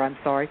able to hear. I'm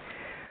sorry.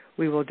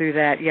 We will do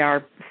that. Yeah,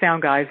 our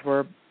sound guys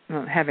were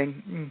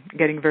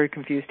getting very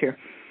confused here.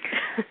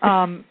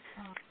 All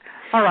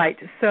right.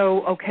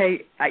 So,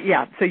 okay,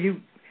 so you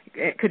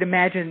could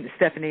imagine,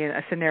 Stephanie,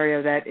 a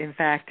scenario that, in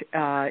fact,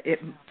 it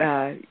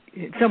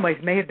in some ways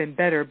may have been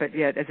better, but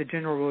yet, as a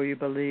general rule, you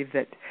believe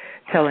that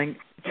telling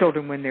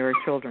children when they were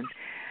children.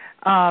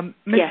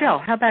 Michelle,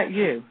 how about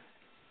you?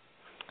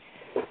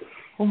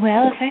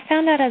 Well, if I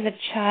found out as a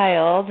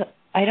child,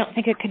 I don't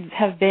think it could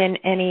have been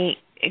any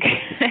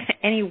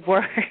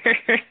worse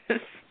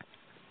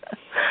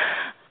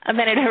than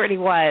it already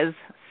was.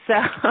 So,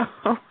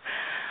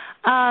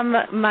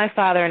 my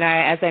father and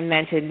I, as I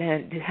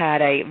mentioned,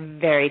 had a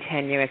very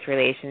tenuous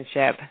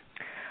relationship.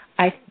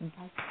 I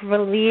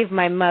believe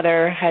my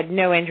mother had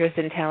no interest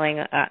in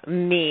telling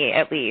me,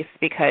 at least,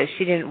 because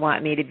she didn't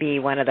want me to be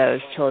one of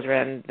those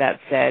children that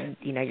said,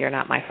 you're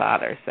not my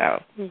father,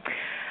 so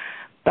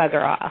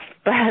bugger off.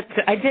 But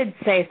I did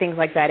say things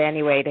like that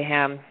anyway to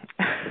him.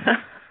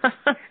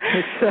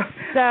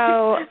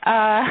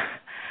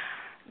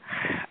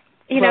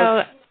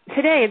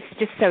 Today it's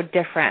just so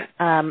different,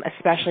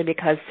 especially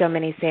because so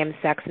many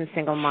same-sex and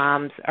single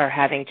moms are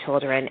having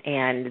children,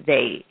 and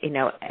they,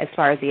 as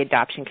far as the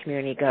adoption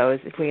community goes,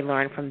 if we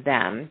learn from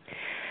them,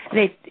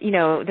 the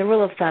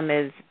rule of thumb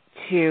is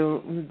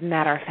to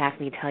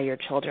matter-of-factly tell your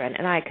children,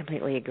 and I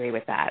completely agree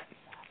with that.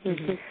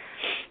 Mm-hmm.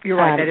 You're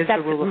right. That is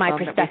that's the rule of my thumb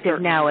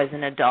perspective now as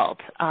an adult.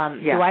 Do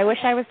I wish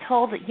I was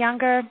told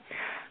younger?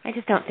 I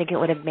just don't think it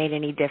would have made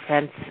any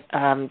difference,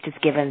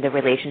 just given the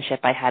relationship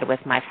I had with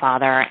my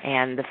father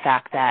and the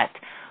fact that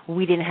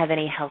we didn't have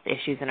any health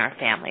issues in our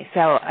family. So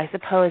I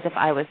suppose if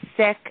I was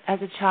sick as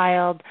a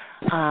child,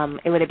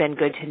 it would have been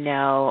good to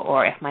know,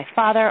 or if my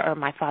father or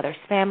my father's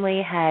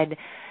family had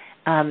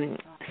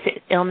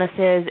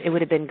illnesses, it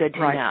would have been good to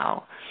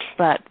know.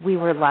 But we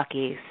were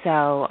lucky.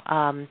 So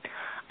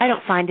I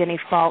don't find any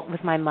fault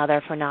with my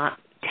mother for not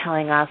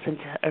telling us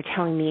or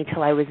telling me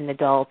till I was an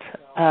adult.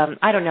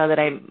 I don't know that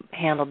I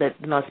handled it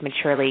the most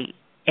maturely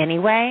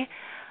anyway,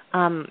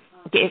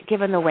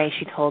 given the way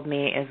she told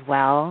me as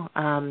well.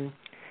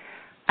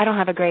 I don't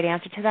have a great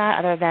answer to that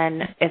other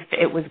than if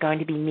it was going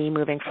to be me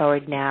moving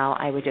forward now,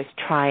 I would just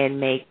try and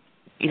make,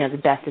 the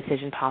best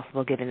decision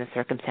possible given the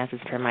circumstances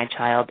for my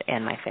child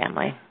and my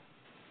family.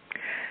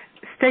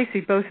 Stacy,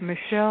 both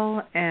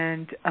Michelle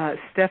and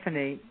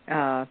Stephanie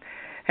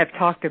have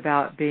talked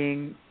about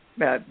being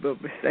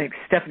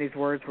Stephanie's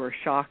words were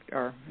shocked,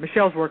 or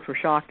Michelle's words were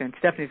shocked, and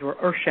Stephanie's were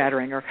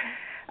earth-shattering.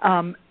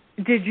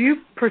 Did you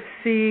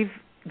perceive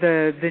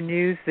the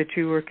news that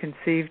you were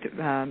conceived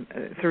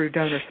through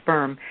donor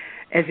sperm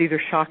as either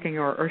shocking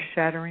or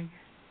earth-shattering?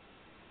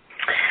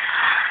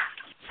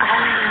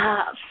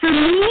 For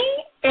me,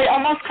 it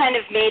almost kind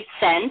of made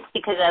sense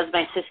because, as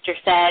my sister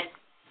said,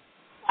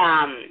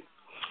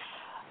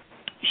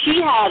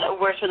 she had a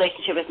worse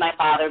relationship with my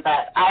father,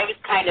 but I was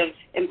kind of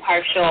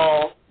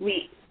impartial.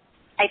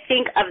 I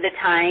think of the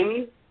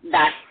time,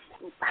 that's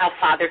how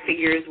father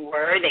figures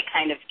were. They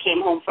kind of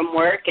came home from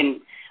work and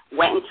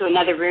went into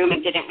another room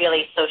and didn't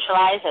really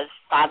socialize as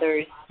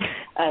fathers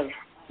of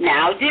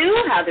now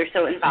do, how they're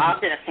so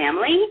involved in a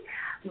family.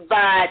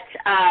 But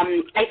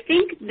I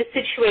think the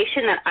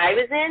situation that I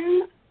was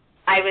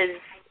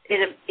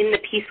in the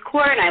Peace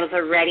Corps, and I was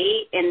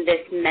already in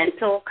this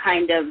mental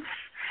kind of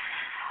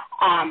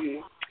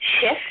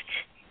shift,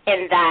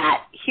 in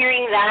that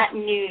hearing that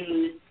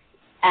news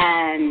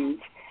and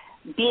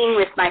being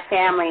with my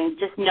family,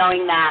 just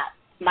knowing that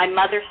my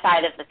mother's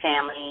side of the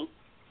family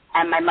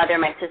and my mother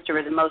and my sister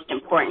were the most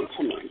important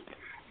to me.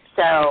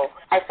 So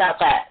I felt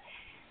that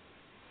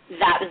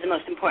was the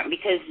most important,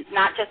 because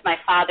not just my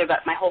father,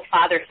 but my whole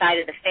father's side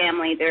of the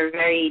family, they're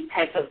very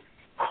type of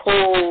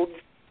cold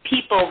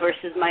people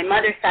versus my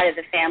mother's side of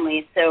the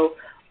family, so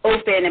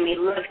open, and we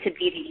love to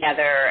be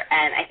together.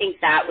 And I think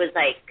that was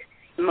like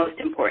the most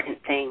important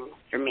thing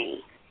for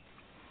me.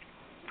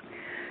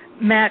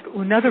 Matt,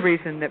 another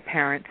reason that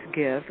parents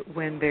give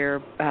when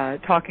they're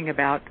talking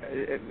about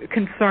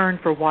concern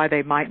for why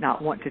they might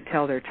not want to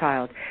tell their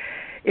child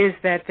is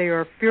that they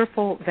are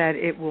fearful that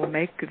it will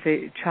make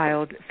the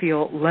child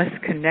feel less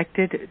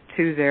connected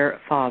to their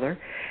father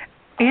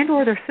and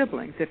or their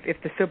siblings if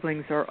the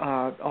siblings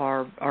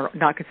are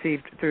not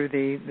conceived through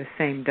the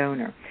same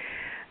donor.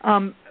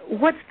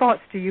 What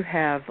thoughts do you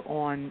have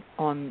on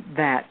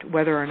that,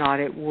 whether or not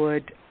it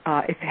would,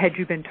 if had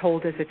you been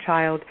told as a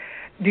child,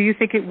 do you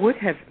think it would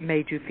have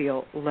made you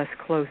feel less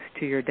close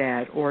to your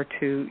dad or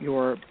to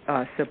your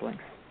siblings?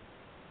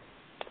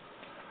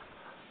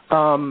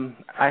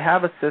 I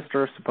have a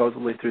sister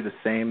supposedly through the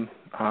same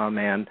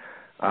man.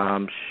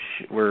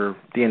 We're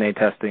DNA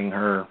testing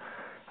her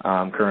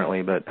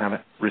currently, but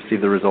haven't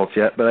received the results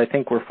yet. But I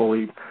think we're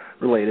fully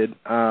related.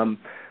 I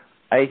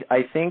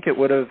think it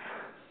would have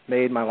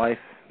made my life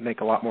make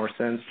a lot more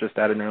sense just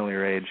at an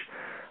earlier age.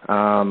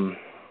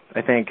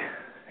 I think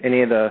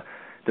any of the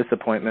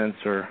disappointments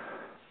or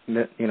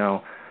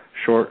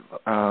short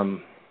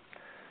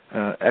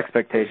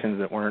expectations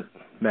that weren't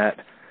met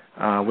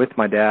with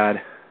my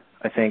dad,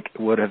 I think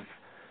would have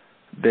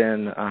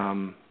been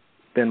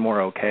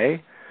more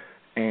okay,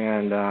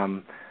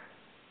 and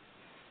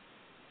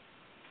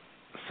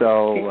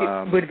so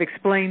it would have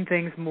explained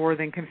things more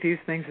than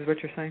confused things, is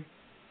what you're saying?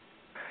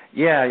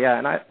 Yeah,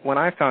 and when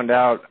I found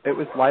out, it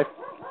was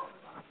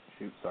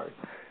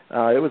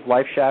it was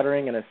life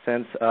shattering in a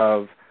sense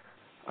of,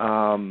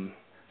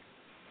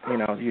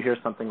 you hear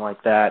something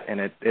like that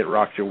and it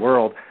rocked your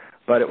world,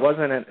 but it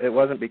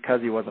wasn't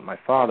because he wasn't my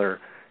father.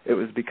 It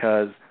was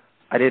because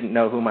I didn't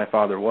know who my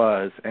father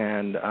was,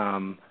 and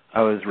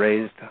I was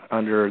raised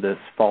under this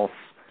false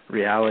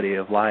reality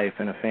of life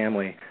in a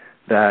family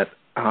that,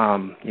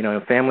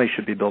 a family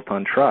should be built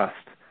on trust.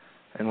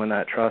 And when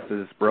that trust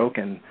is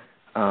broken,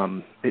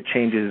 it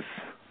changes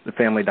the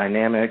family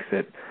dynamics.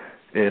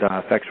 It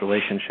affects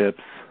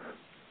relationships.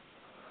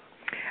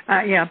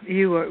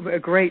 You were a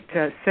great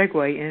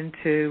segue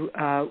into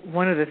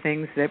one of the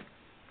things that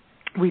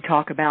we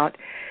talk about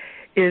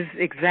is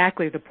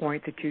exactly the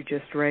point that you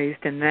just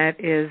raised, and that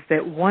is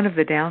that one of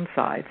the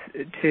downsides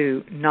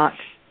to not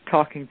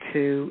talking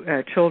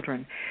to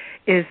children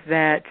is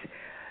that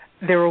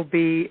there will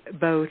be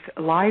both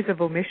lies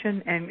of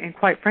omission and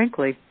quite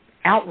frankly,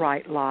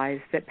 outright lies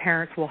that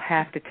parents will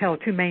have to tell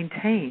to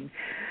maintain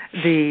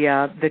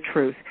the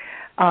truth.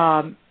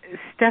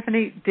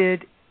 Stephanie,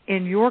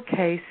 in your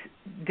case,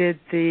 did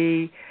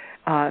the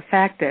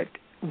fact that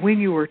when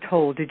you were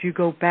told, did you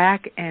go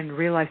back and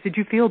realize, did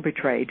you feel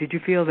betrayed? Did you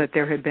feel that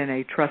there had been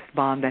a trust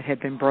bond that had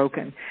been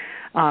broken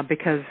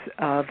because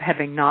of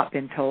having not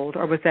been told?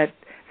 Or was that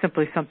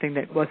simply something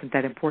that wasn't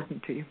that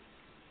important to you?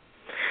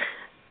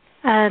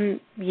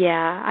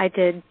 Yeah, I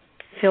did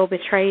feel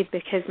betrayed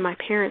because my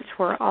parents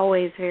were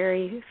always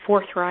very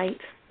forthright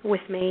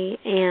with me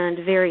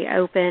and very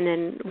open,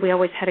 and we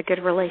always had a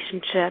good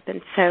relationship.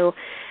 And so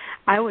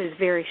I was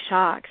very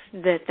shocked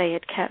that they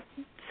had kept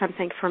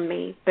something from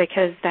me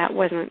because that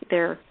wasn't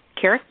their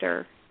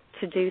character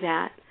to do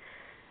that.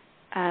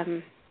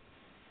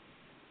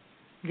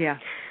 Yeah.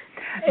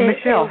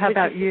 Michelle, how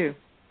about you?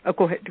 Oh,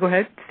 go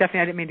ahead.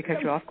 Stephanie, I didn't mean to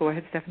cut you off. Go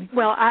ahead, Stephanie.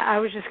 Well, I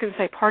was just going to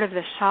say part of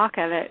the shock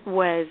of it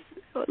was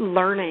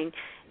learning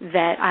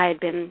that I had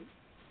been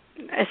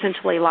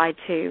essentially lied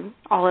to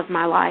all of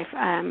my life.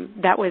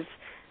 That was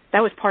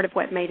part of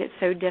what made it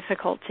so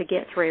difficult to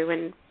get through,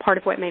 and part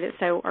of what made it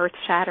so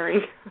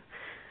earth-shattering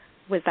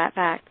was that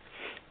fact.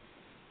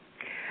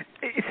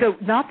 So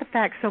not the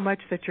fact so much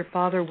that your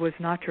father was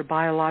not your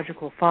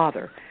biological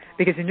father,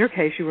 because in your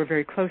case you were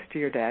very close to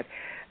your dad,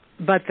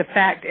 but the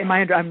fact,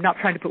 I'm not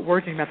trying to put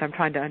words in your mouth, I'm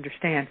trying to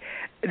understand,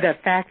 the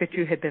fact that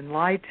you had been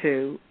lied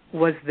to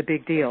was the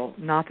big deal,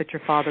 not that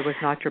your father was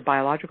not your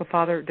biological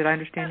father. Did I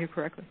understand you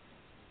correctly?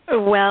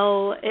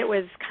 Well, it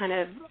was kind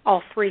of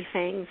all three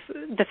things.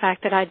 The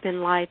fact that I'd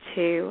been lied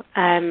to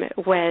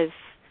was,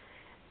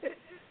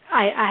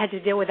 I had to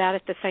deal with that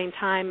at the same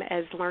time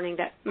as learning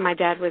that my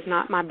dad was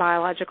not my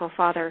biological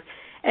father,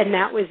 and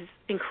that was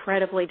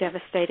incredibly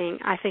devastating.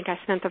 I think I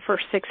spent the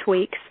first 6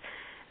 weeks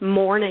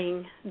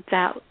mourning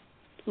that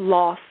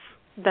loss,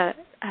 that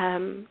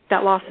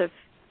loss of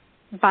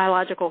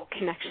biological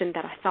connection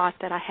that I thought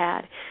that I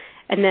had.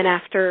 And then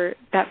after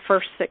that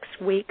first 6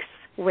 weeks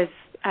was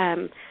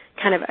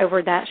kind of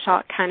over, that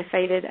shock kind of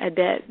faded a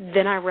bit.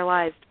 Then I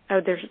realized,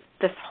 there's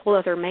this whole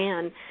other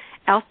man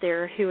out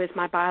there who is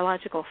my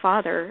biological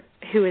father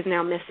who is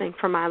now missing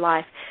from my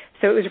life.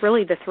 So it was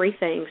really the three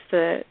things: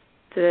 the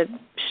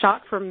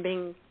shock from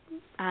being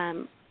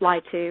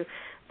lied to,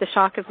 the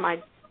shock of my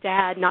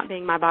dad not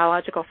being my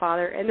biological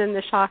father, and then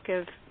the shock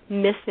of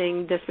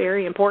missing this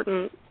very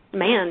important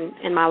man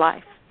in my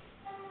life.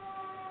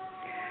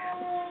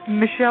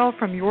 Michelle,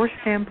 from your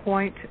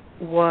standpoint,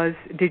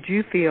 did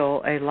you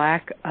feel a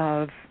lack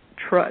of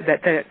trust,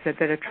 that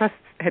a trust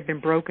had been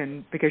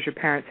broken because your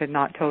parents had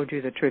not told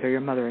you the truth, or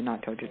your mother had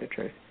not told you the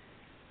truth?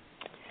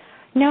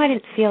 No, I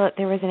didn't feel that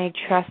there was any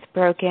trust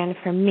broken.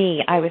 For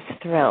me, I was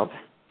thrilled.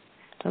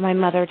 When my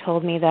mother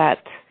told me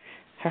that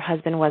her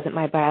husband wasn't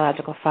my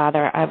biological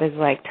father, I was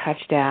like,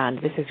 touchdown,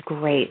 this is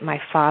great. My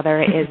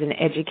father is an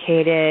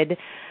educated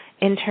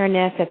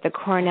internist at the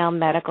Cornell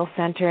Medical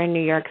Center in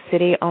New York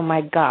City. Oh,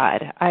 my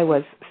God. I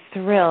was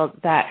thrilled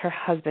that her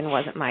husband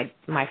wasn't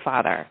my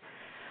father.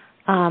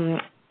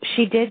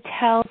 She did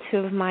tell 2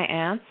 of my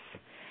aunts,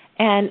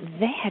 and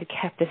they had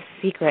kept a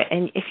secret.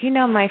 And if you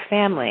know my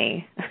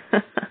family,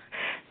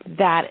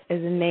 that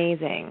is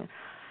amazing.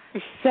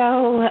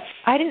 So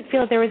I didn't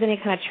feel there was any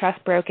kind of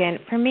trust broken.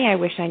 For me, I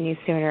wish I knew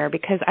sooner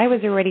because I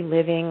was already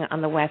living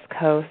on the West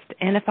Coast,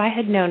 and if I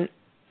had known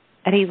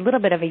at a little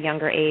bit of a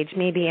younger age,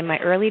 maybe in my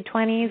early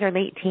 20s or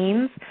late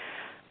teens,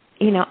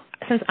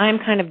 since I'm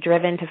kind of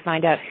driven to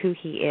find out who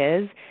he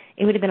is,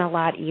 it would have been a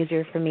lot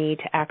easier for me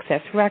to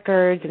access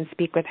records and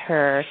speak with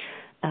her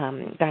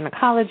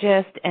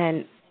gynecologist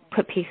and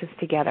put pieces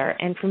together.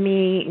 And for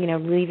me,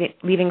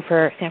 leaving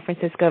for San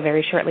Francisco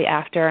very shortly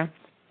after,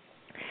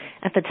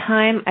 at the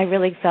time, I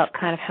really felt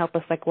kind of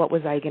helpless, like what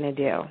was I going to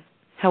do?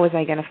 How was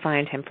I going to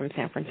find him from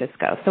San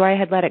Francisco? So I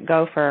had let it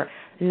go for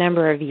a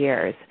number of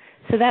years.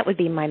 So that would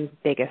be my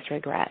biggest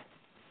regret.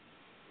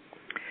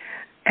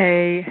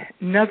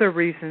 Another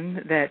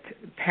reason that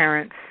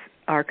parents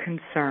are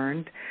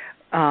concerned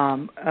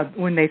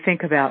when they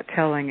think about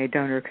telling a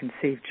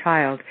donor-conceived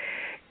child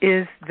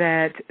is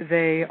that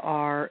they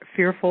are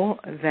fearful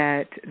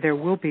that there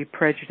will be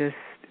prejudice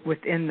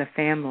within the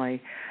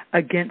family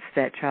against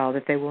that child,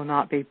 that they will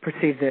not be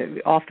perceived.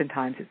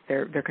 Oftentimes,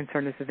 their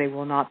concern is that they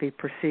will not be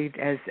perceived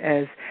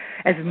as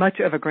much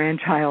of a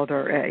grandchild,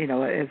 or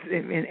as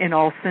in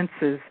all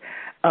senses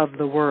of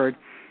the word.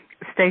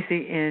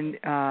 Stacy and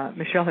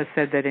Michelle has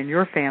said that in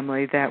your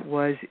family that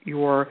was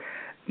your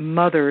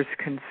mother's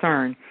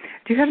concern.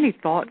 Do you have any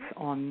thoughts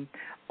on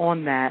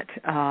that?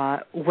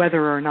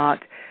 Whether or not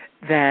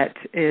that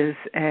is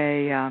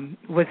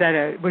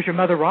was your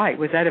mother right?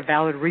 Was that a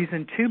valid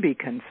reason to be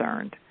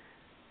concerned?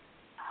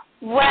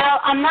 Well,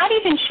 I'm not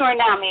even sure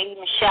now. Maybe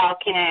Michelle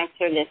can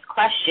answer this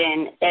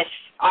question. If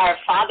our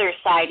father's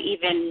side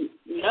even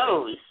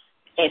knows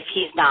if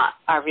he's not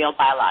our real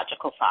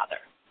biological father.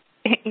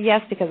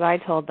 Yes, because I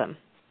told them.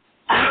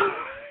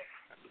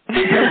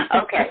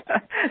 Okay.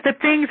 The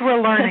things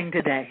we're learning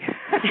today.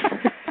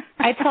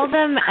 I told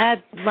them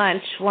at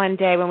lunch one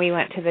day when we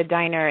went to the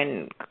diner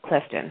in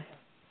Clifton,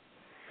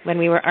 when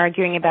we were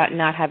arguing about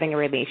not having a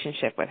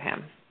relationship with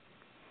him.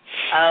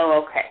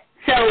 Oh, okay.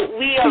 So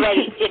we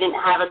already didn't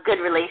have a good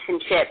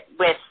relationship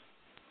with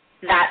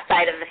that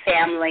side of the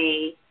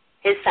family,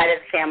 his side of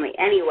the family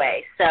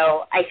anyway.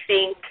 So I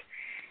think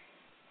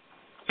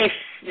if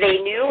they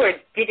knew or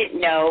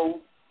didn't know,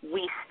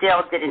 we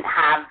still didn't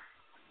have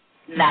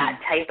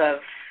that type of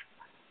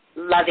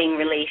loving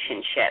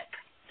relationship.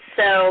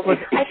 So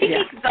I think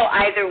it could go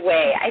either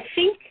way. I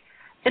think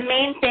the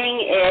main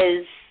thing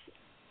is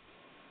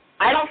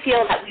I don't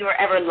feel that we were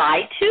ever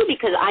lied to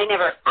because I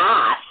never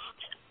asked.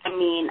 I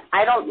mean,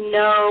 I don't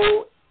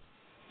know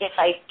if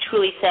I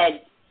truly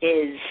said,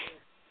 is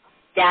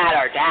dad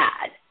our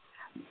dad?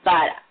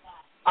 But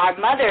our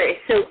mother is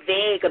so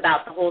vague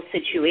about the whole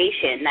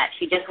situation that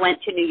she just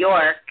went to New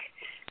York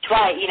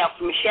twice.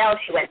 For Michelle,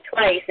 she went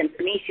twice, and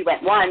for me, she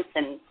went once,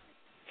 and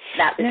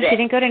that was it. No, she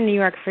didn't go to New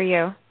York for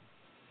you.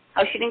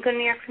 Oh, she didn't go to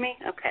New York for me?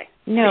 Okay.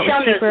 No,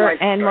 Michelle it was cheaper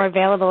and more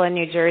available in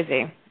New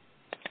Jersey.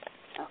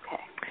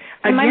 Okay.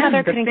 And my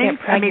mother couldn't get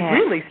pregnant. I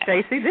mean, really,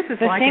 Stacy, this is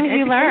the like things an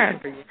you learn.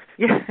 For you.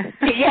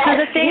 Yeah. So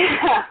the thing,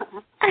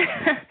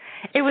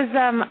 it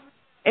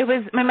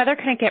was my mother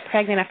couldn't get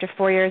pregnant after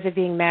 4 years of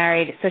being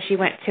married, so she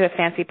went to a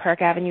fancy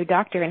Park Avenue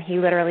doctor, and he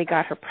literally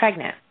got her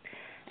pregnant.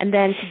 And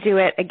then to do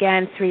it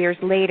again 3 years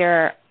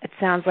later, it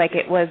sounds like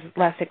it was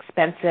less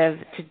expensive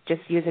to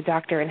just use a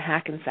doctor in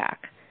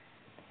Hackensack,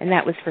 and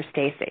that was for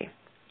Stacy.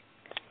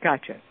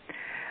 Gotcha.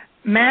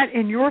 Matt,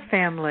 in your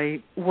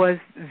family, was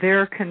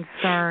there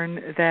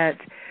concern that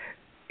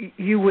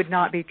you would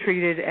not be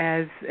treated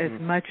as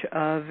much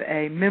of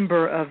a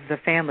member of the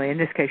family, in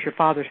this case your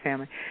father's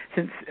family,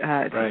 since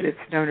it's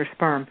donor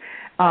sperm?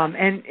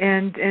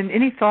 And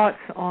any thoughts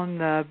on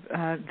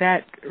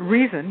that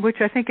reason,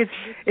 which I think is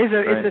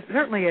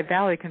certainly a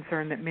valid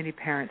concern that many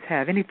parents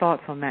have. Any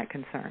thoughts on that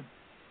concern?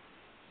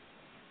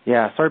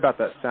 Yeah, sorry about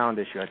that sound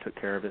issue. I took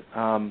care of it.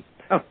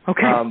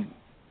 Okay.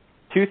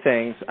 Two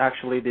things.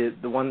 Actually,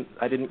 the one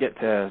I didn't get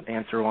to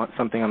answer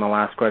something on the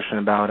last question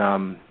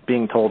about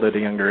being told at a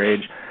younger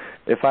age.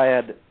 If I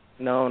had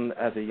known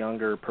as a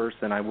younger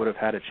person, I would have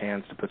had a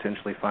chance to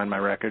potentially find my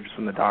records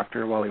from the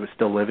doctor while he was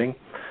still living.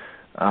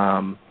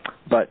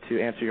 But to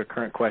answer your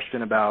current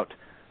question about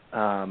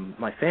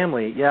my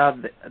family,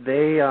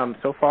 they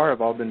so far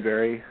have all been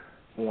very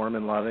warm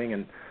and loving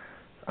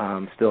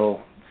and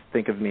still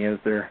think of me as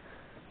their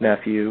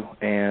nephew.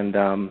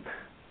 And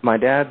my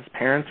dad's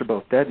parents are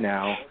both dead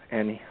now,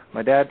 and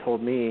my dad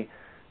told me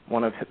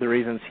one of the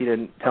reasons he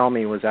didn't tell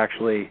me was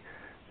actually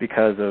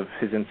because of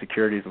his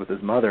insecurities with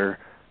his mother.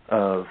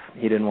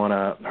 He didn't want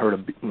her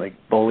to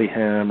bully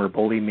him or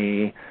bully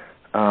me.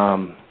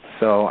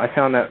 So I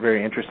found that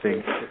very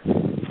interesting.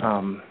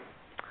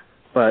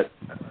 But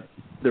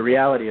the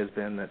reality has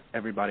been that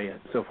everybody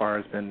so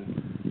far has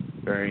been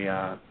very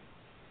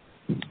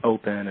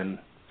open and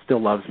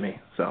still loves me.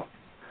 So.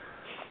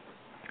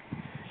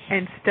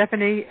 And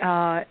Stephanie,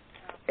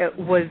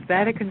 was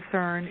that a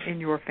concern in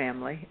your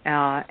family,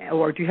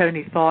 or do you have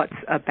any thoughts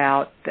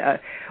about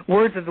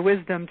words of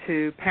wisdom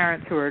to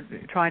parents who are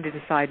trying to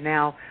decide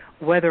now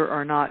whether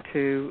or not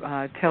to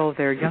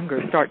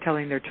start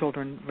telling their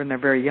children when they're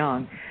very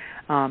young,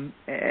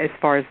 as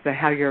far as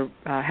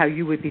how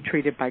you would be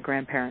treated by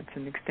grandparents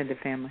and extended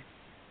family?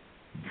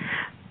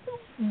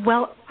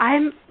 Well,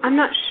 I'm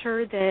not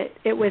sure that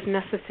it was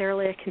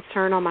necessarily a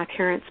concern on my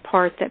parents'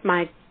 part that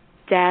my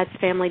dad's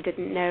family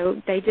didn't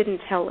know. They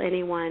didn't tell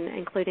anyone,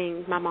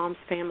 including my mom's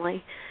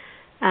family.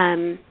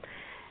 My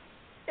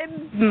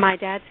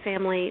dad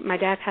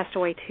passed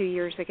away 2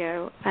 years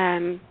ago,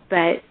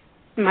 but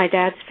my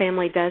dad's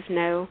family does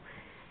know,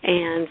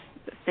 and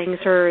things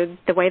are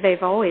the way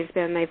they've always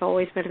been. They've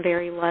always been a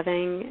very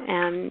loving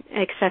and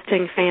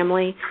accepting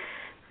family.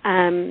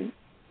 I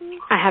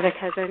have a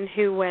cousin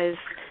who was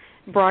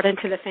brought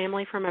into the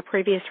family from a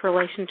previous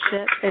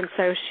relationship, and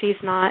so she's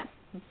not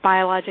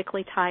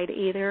biologically tied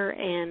either,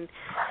 and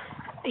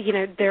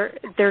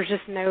there's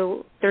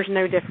no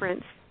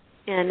difference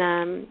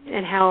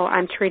in how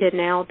I'm treated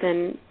now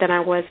than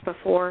I was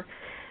before.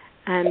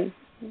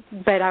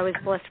 But I was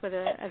blessed with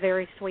a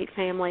very sweet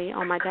family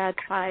on my dad's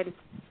side.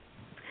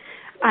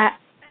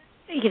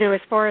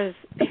 As far as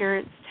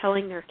parents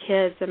telling their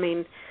kids, I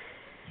mean,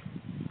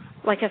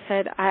 like I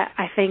said,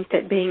 I think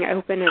that being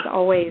open is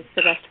always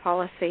the best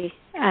policy.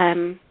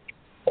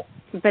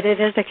 But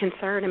it is a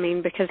concern, I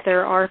mean, because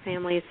there are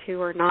families who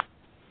are not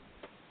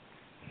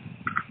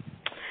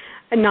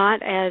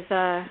as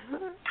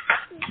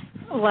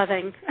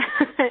loving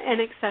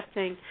and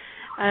accepting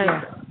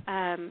of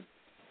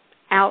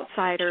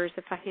outsiders,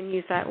 if I can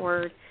use that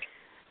word,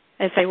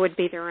 as they would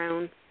be their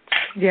own.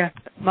 Yeah,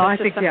 well, I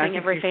think something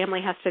every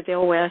family has to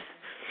deal with.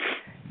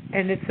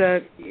 And it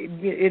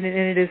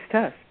is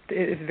tough.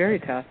 It is very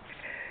tough.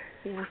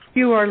 Yeah.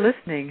 You are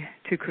listening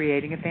to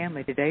Creating a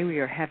Family. Today we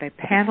have a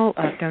panel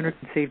of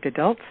donor-conceived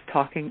adults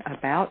talking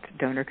about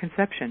donor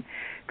conception.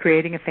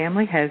 Creating a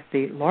Family has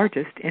the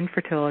largest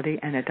infertility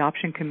and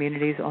adoption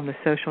communities on the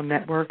social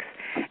networks,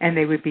 and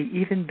they would be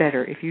even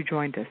better if you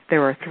joined us.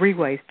 There are 3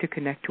 ways to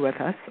connect with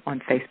us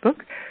on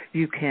Facebook.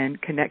 You can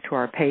connect to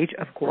our page,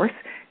 of course,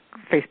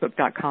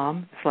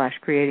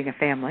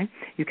 facebook.com/creatingafamily.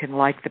 You can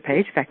like the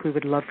page. In fact, we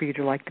would love for you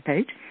to like the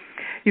page.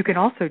 You can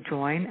also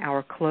join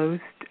our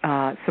closed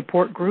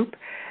support group.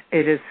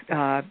 It is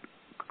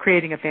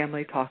Creating a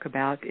Family, talk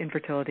about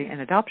infertility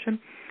and adoption.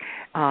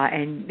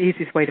 And the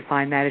easiest way to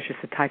find that is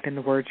just to type in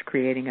the words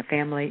Creating a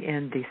Family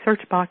in the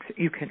search box.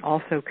 You can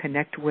also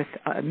connect with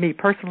me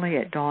personally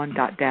at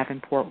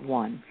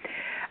dawn.davenport1.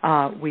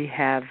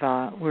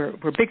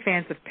 We're big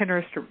fans of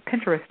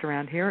Pinterest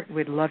around here.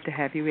 We'd love to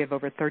have you. We have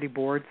over 30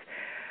 boards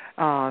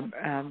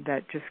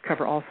that just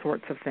cover all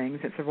sorts of things.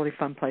 It's a really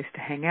fun place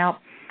to hang out.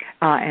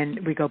 And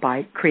we go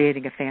by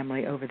Creating a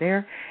Family over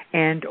there.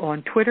 And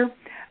on Twitter,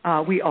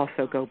 we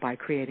also go by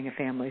Creating a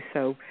Family.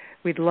 So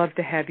we'd love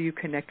to have you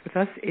connect with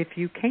us if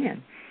you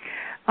can.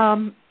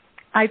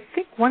 I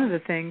think one of the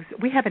things,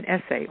 we have an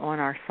essay on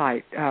our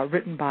site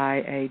written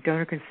by a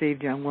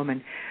donor-conceived young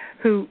woman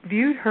who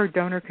viewed her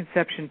donor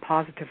conception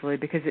positively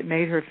because it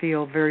made her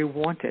feel very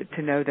wanted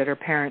to know that her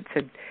parents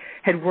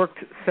had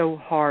worked so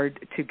hard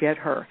to get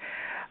her.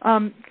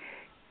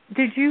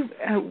 Did you?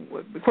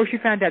 Of course, you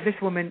found out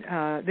this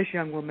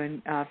young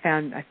woman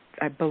found.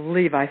 I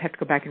believe I'd have to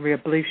go back and read.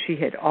 I believe she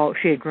had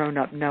grown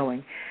up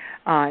knowing,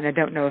 and I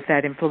don't know if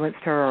that influenced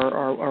her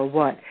or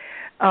what.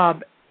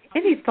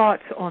 Any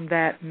thoughts on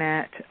that,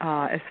 Matt?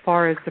 As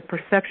far as the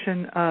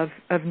perception of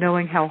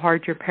knowing how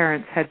hard your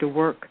parents had to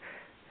work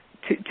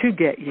to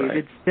get you,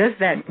 right.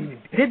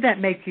 Did that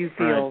make you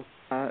feel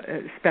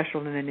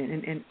special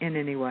in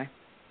any way?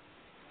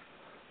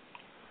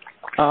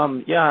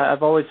 Yeah,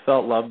 I've always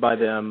felt loved by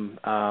them.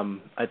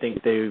 I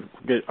think they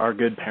are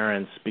good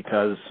parents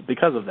because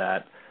of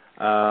that.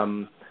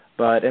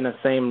 But in the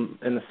same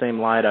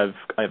light, I've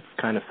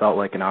kind of felt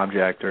like an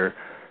object or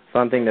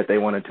something that they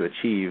wanted to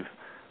achieve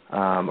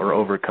or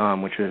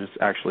overcome, which is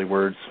actually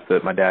words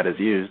that my dad has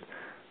used.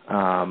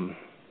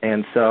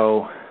 And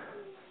so,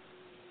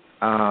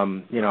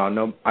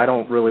 no, I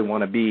don't really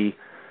want to be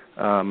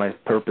my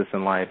purpose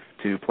in life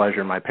to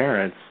pleasure my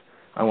parents.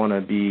 I want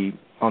to be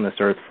on this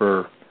earth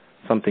for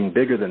something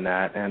bigger than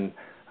that, and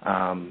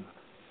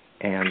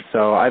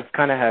so I've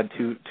kind of had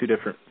two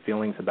different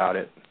feelings about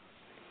it.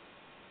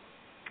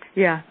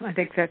 Yeah, I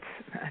think that's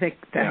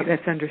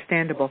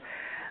understandable.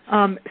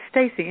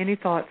 Stacy, any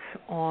thoughts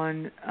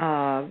on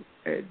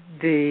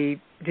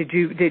did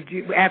you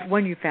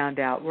when you found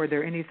out? Were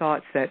there any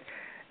thoughts that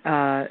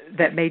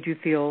made you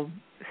feel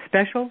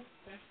special?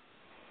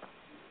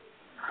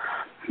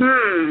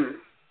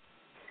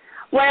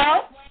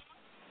 Well,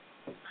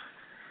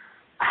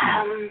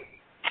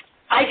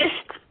 I guess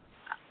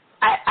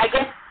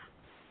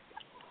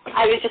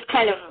I was just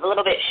kind of a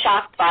little bit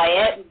shocked by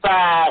it,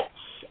 but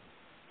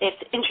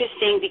it's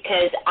interesting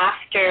because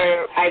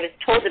after I was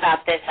told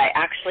about this, I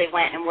actually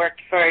went and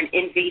worked for an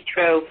in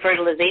vitro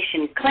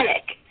fertilization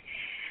clinic.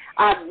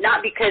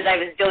 Not because I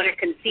was donor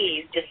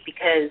conceived, just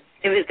because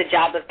it was the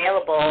job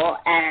available,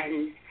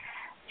 and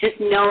just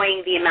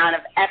knowing the amount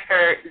of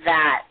effort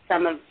that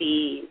some of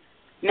the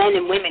men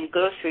and women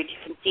go through to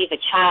conceive a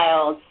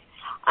child,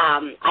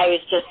 I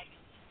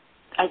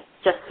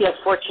just feel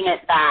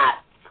fortunate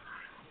that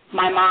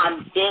my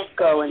mom did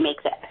go and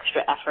make the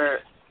extra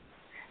effort,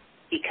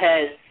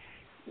 because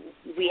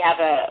we have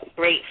a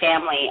great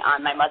family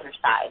on my mother's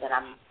side, and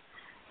I'm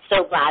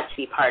so glad to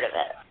be part of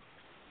it.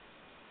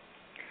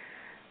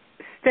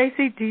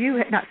 Stacy, do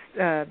you not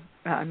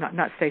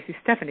Stacy,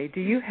 Stephanie, do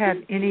you have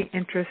any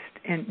interest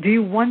in? Do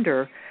you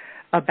wonder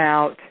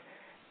about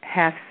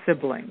half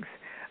siblings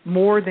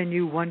more than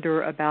you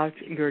wonder about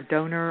your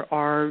donor,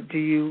 or do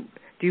you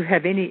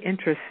have any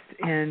interest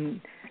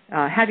in?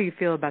 How do you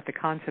feel about the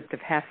concept of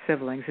half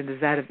siblings, and is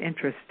that of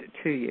interest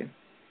to you?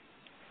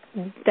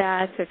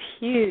 That's of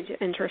huge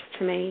interest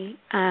to me.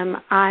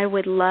 I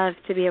would love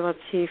to be able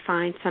to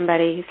find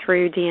somebody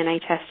through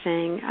DNA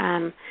testing.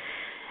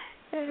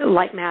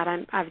 Like Matt,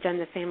 I've done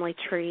the family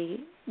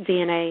tree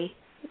DNA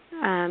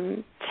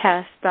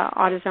test, the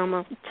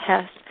autosomal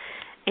test,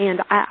 and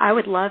I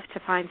would love to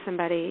find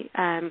somebody.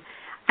 I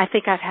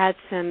think I've had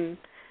some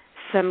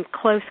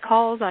close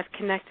calls. I've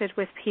connected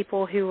with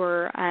people who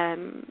were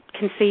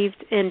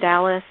conceived in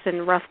Dallas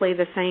and roughly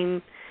the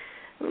same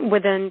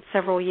within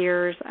several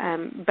years,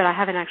 but I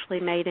haven't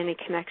actually made any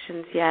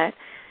connections yet.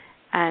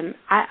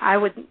 I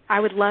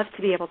would love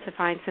to be able to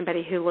find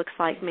somebody who looks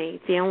like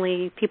me. The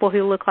only people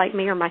who look like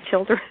me are my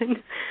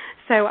children,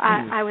 so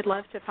I would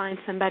love to find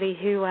somebody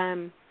who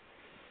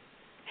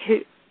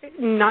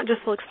not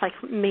just looks like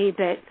me,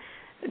 but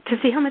to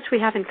see how much we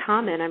have in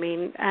common. I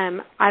mean,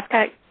 I've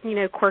got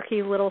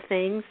quirky little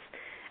things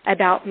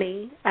about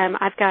me.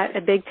 I've got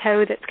a big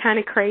toe that's kind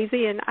of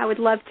crazy, and I would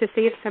love to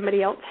see if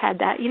somebody else had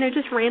that.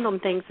 Just random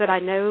things that I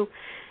know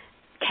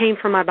came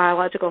from my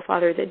biological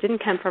father that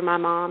didn't come from my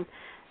mom.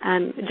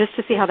 Just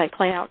to see how they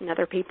play out in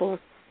other people.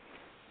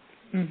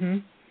 Mm-hmm.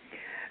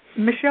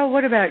 Michelle,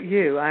 what about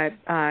you?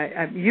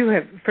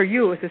 For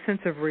you, it was a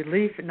sense of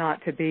relief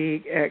not to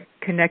be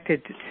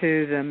connected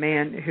to the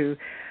man who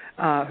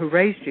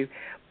raised you.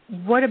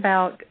 What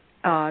about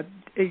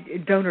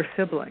donor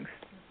siblings?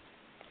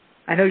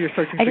 I know you're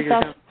searching for your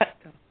donor.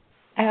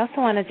 I also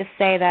want to just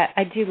say that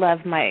I do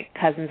love my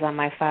cousins on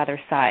my father's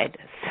side.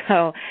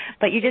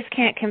 But you just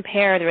can't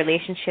compare the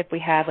relationship we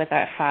have with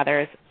our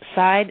father's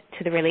side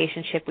to the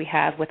relationship we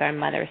have with our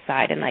mother's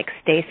side. And like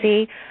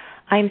Stacy,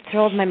 I'm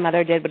thrilled my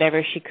mother did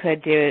whatever she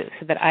could do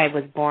so that I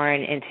was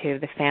born into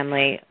the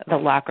family, the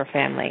Locker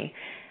family.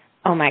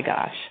 Oh my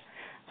gosh.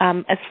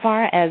 As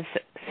far as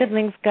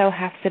siblings go,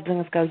 half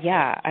siblings go,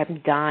 yeah,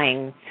 I'm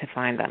dying to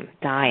find them,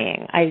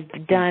 dying.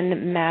 I've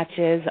done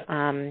matches,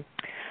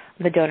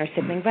 the donor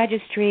sibling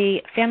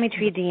registry, family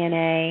tree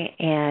DNA,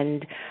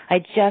 and I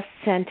just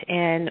sent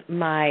in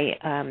my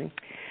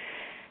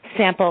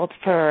sample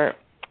for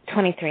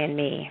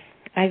 23andMe.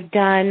 I've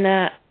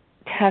done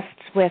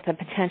tests with a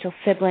potential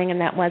sibling,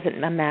 and that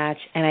wasn't a match,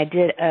 and I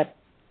did a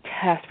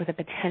test with a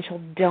potential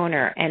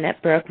donor, and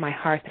it broke my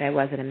heart that I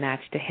wasn't a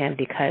match to him,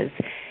 because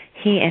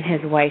he and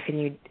his wife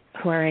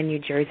who are in New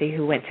Jersey,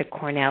 who went to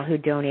Cornell, who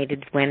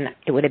donated when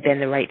it would have been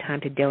the right time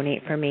to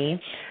donate for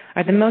me,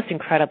 are the most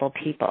incredible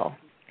people.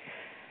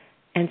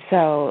 And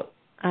so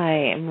I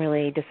am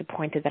really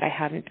disappointed that I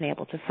haven't been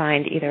able to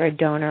find either a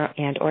donor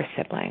and or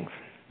siblings.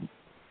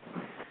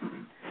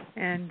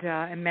 And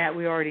Matt,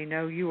 we already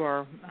know you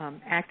are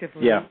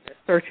actively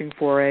searching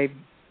for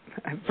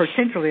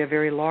potentially a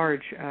very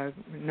large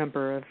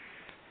number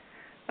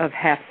of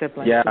half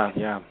siblings.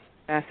 Yeah.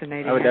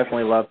 Fascinating. I would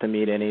definitely love to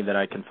meet any that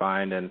I can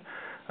find, and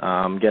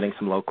getting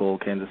some local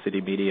Kansas City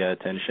media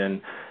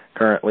attention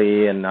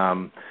currently,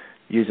 and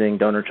using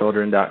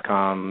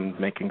DonorChildren.com,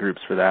 making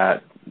groups for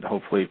that.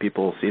 Hopefully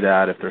people will see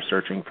that if they're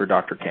searching for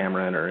Dr.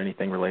 Cameron or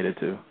anything related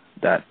to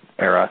that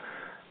era.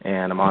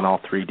 And I'm on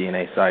all 3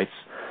 DNA sites.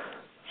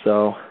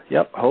 So,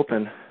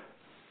 hoping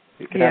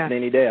it could happen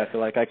any day. I feel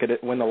like I could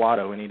win the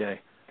lotto any day.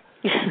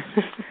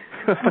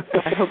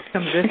 I hope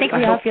some of this. I think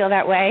we all feel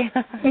that way.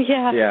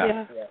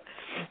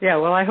 Yeah,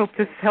 well, I hope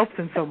this helps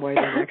in some way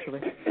then,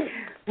 actually.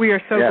 We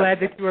are so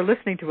glad that you are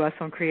listening to us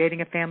on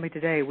Creating a Family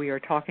today. We are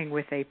talking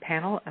with a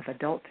panel of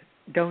adult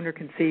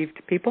donor-conceived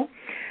people.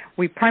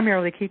 We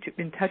primarily keep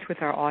in touch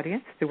with our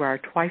audience through our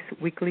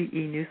twice-weekly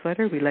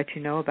e-newsletter. We let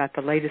you know about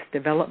the latest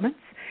developments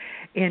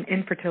in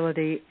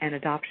infertility and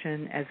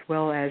adoption, as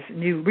well as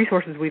new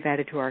resources we've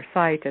added to our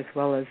site, as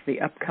well as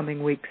the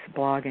upcoming week's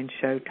blog and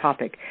show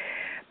topic.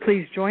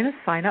 Please join us.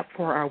 Sign up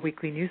for our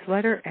weekly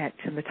newsletter at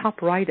the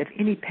top right of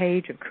any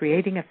page of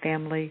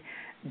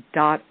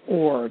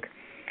creatingafamily.org.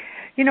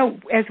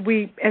 As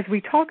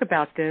we talk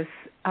about this,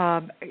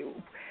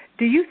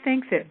 do you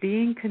think that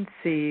being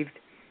conceived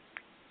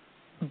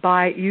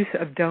by use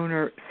of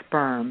donor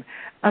sperm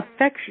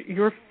affects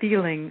your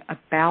feeling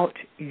about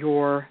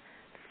your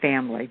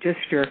family? Just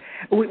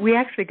we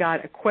actually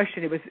got a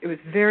question. It was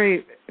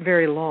very,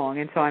 very long,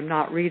 and so I'm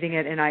not reading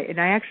it, and I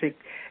actually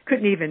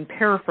couldn't even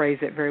paraphrase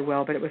it very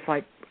well, but it was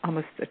like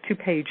almost a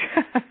 2-page.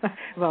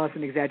 Well, it's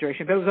an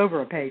exaggeration, but it was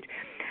over a page.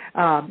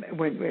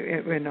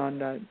 When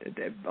on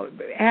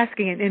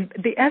asking,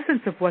 and the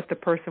essence of what the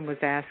person was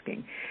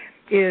asking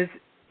is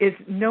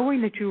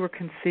knowing that you were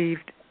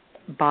conceived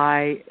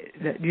by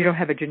that you don't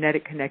have a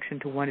genetic connection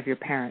to one of your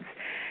parents.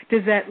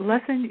 Does that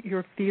lessen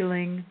your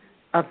feeling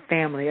of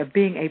family, of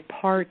being a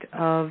part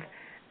of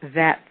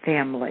that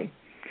family?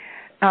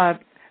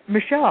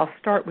 Michelle, I'll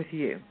start with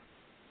you.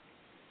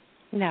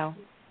 No,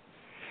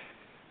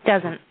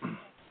 doesn't.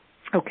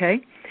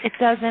 Okay. It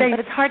doesn't, but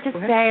it's hard to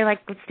say,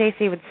 like what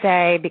Stacy would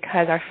say,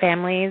 because our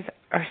families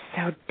are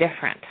so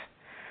different.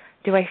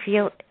 Do I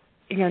feel,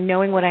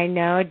 knowing what I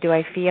know, do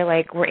I feel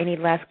like we're any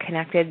less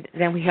connected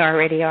than we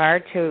already are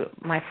to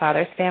my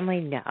father's family?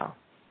 No.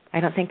 I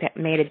don't think that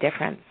made a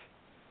difference.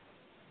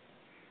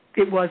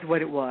 It was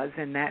what it was,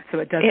 and that, so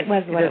it doesn't. It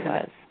was what it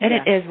was, and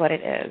yeah. It is what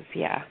it is,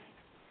 yeah.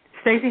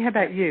 Stacey, how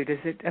about you? Does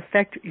it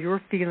affect your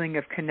feeling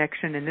of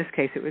connection? In this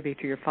case, it would be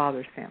to your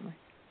father's family.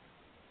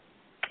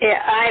 Yeah,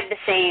 I have the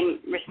same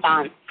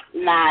response,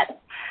 in that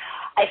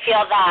I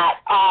feel that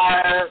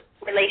our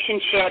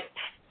relationship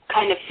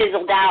kind of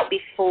fizzled out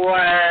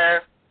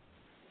before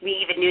we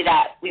even knew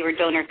that we were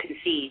donor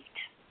conceived.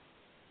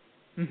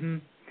 Mm-hmm.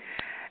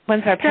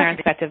 Once our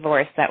parents got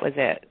divorced, that was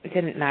it. It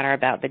didn't matter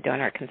about the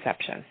donor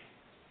conception.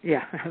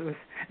 Yeah,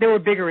 there were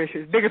bigger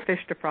issues, bigger fish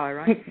to fry,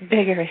 right?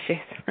 Bigger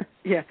issues.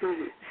 Yeah.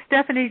 Mm-hmm.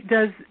 Stephanie,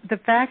 does the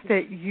fact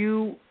that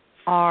you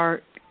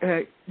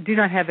do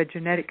not have a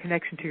genetic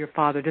connection to your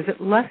father, does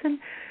it lessen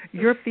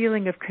your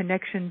feeling of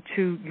connection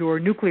to your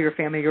nuclear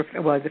family,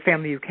 the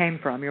family you came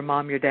from, your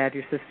mom, your dad,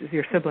 your sisters,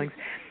 your siblings,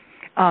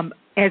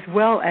 as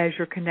well as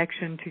your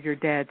connection to your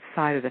dad's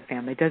side of the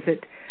family? Does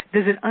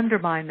it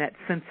undermine that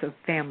sense of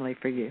family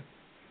for you?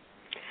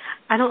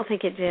 I don't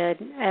think it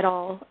did at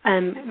all.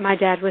 My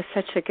dad was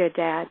such a good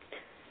dad,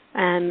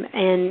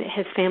 and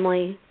his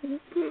family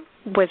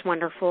was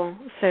wonderful.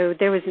 So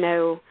there was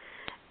no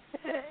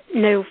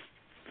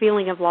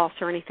feeling of loss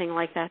or anything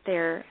like that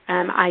there.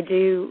 I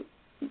do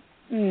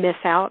miss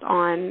out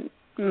on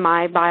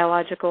my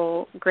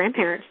biological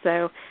grandparents,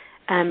 though.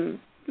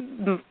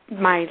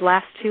 My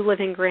last 2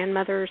 living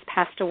grandmothers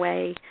passed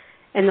away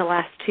in the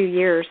last 2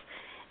 years,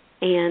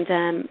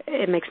 and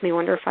it makes me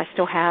wonder if I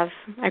still have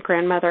a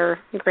grandmother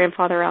and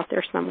grandfather out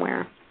there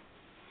somewhere.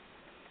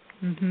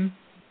 Mm-hmm.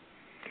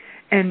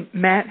 And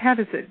Matt, how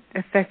does it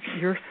affect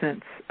your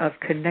sense of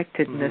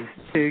connectedness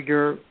to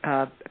your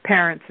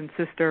parents and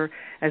sister,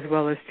 as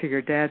well as to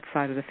your dad's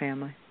side of the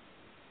family?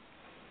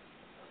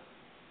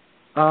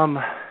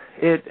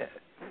 It,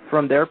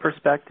 from their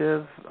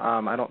perspective,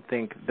 I don't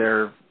think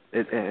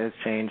it has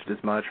changed as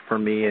much. For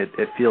me,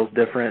 it feels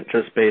different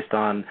just based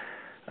on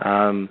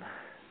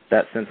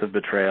that sense of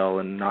betrayal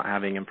and not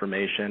having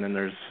information. And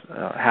there's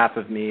half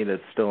of me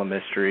that's still a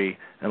mystery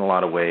in a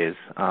lot of ways.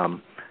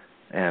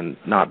 And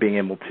not being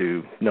able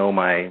to know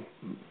my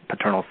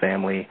paternal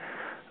family.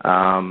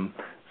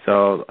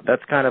 So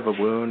that's kind of a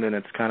wound, and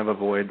it's kind of a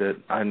void that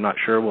I'm not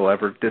sure will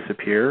ever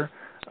disappear.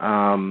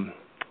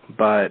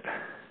 But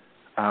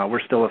we're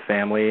still a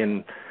family,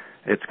 and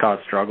it's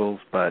caused struggles,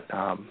 but,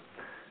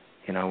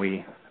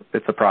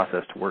 it's a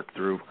process to work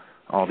through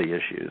all the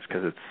issues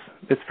because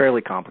it's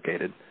fairly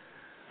complicated.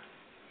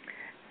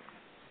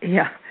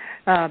 Yeah.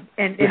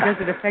 And does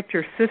it affect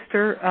your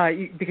sister?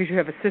 Because you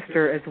have a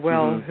sister as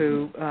well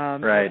who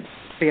right.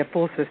 be a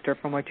full sister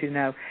from what you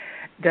know.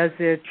 Does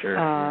it?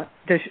 Sure.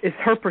 Is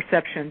her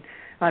perception?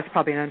 That's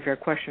probably an unfair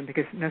question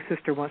because no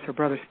sister wants her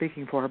brother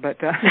speaking for her. But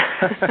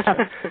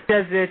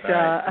does it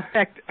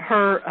affect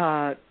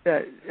her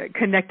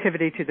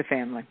connectivity to the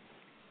family?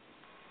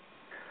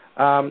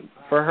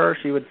 For her,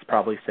 she would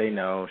probably say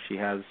no. She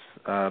has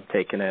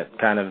taken it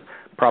kind of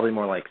probably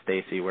more like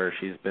Stacy, where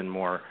she's been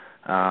more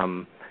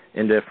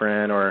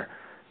indifferent or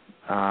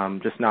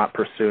just not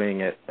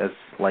pursuing it as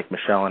like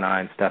Michelle and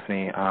I and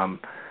Stephanie. And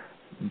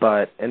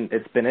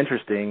it's been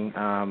interesting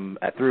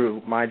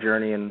through my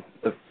journey and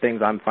the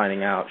things I'm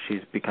finding out,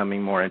 she's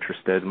becoming more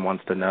interested and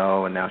wants to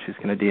know, and now she's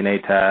going to DNA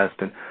test.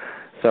 And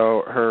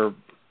so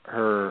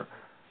her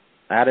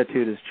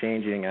attitude is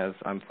changing as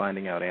I'm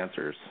finding out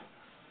answers.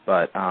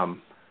 But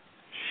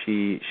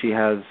she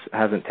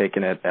hasn't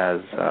taken it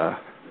as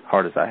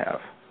hard as I have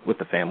with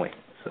the family.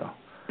 So.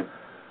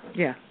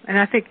 Yeah, and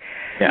I think,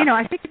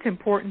 I think it's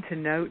important to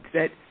note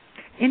that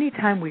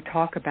anytime we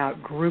talk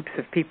about groups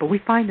of people, we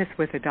find this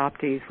with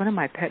adoptees. One of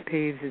my pet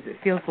peeves is it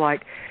feels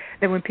like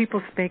that when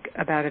people speak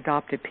about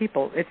adopted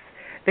people,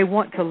 they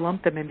want to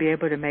lump them and be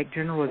able to make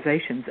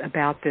generalizations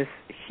about this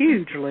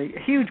huge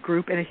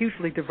group and a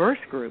hugely diverse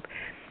group.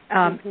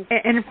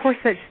 And of course,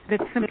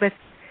 that's simply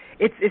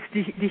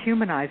it's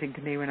dehumanizing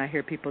to me when I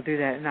hear people do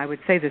that. And I would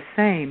say the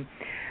same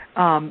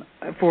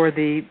for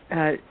the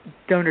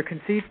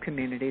donor-conceived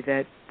community,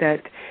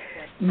 that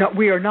no,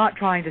 we are not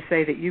trying to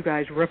say that you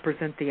guys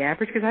represent the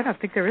average, because I don't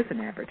think there is an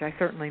average. I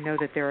certainly know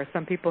that there are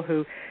some people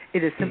who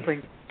it is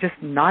simply just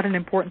not an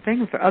important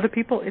thing. For other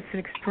people, it's an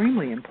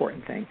extremely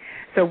important thing.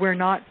 So we are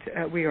not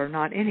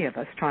any of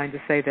us trying to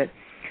say that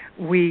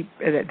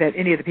that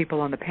any of the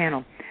people on the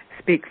panel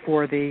speak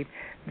for the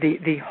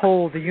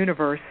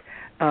universe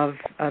of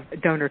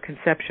donor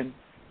conception.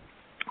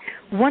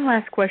 One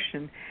last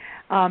question.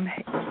 I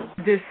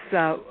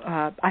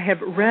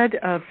have read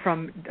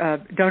from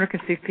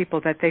donor-conceived people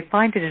that they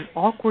find it an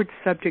awkward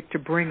subject to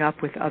bring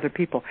up with other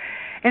people.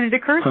 And it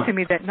occurs to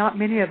me that not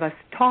many of us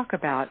talk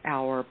about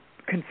our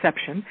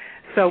conception.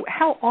 So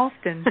how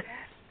often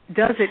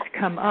does it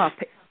come up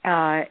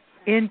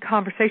in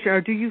conversation,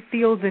 or do you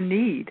feel the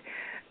need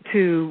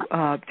to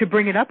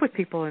bring it up with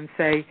people and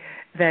say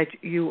that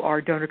you are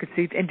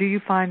donor-conceived? And do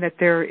you find that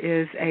there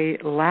is a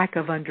lack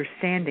of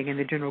understanding in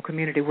the general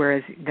community,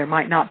 whereas there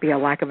might not be a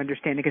lack of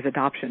understanding because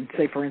adoption,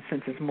 say, for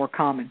instance, is more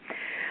common?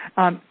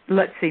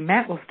 Let's see.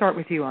 Matt, we'll start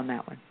with you on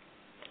that one.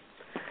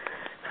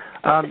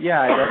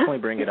 Yeah, I definitely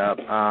bring it up.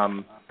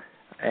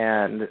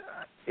 And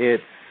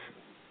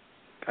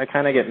I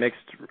kind of get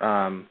mixed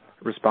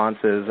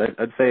responses.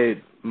 I'd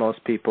say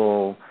most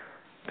people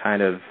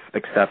kind of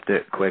accept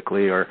it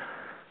quickly, or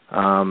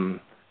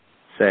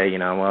say,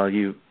 well,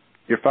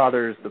 your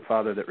father's the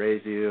father that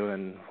raised you,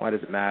 and why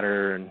does it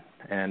matter?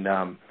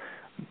 And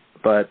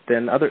but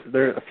then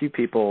there are a few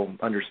people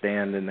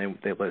understand and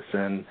they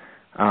listen,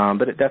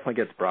 but it definitely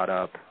gets brought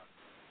up.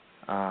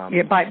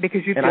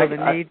 Because you feel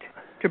the need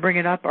to bring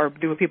it up, or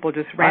do people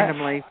just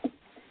randomly?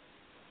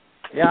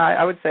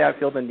 I would say I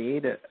feel the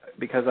need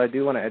because I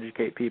do want to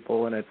educate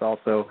people, and it's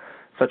also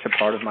such a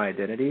part of my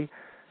identity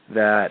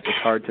that it's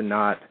hard to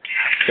not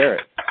share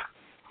it.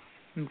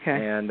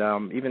 Okay.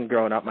 And even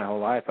growing up my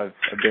whole life, I've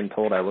been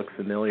told I look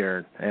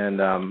familiar,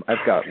 and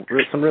I've got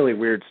some really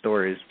weird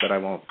stories that I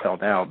won't tell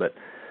now. But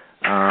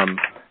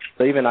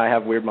so even I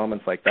have weird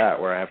moments like that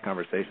where I have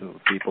conversations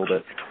with people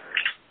that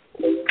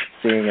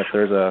seeing if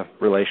there's a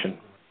relation.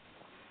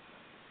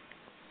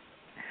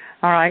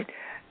 All right.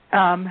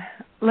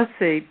 Let's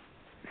see,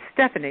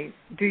 Stephanie,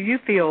 do you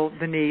feel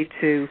the need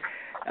to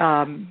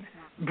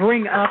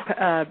bring up,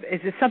 is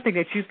it something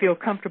that you feel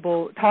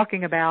comfortable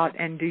talking about,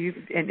 and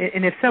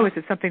if so, is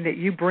it something that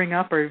you bring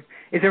up, or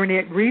is there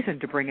any reason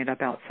to bring it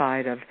up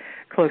outside of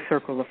close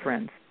circle of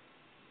friends?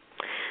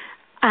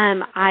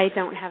 I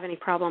don't have any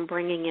problem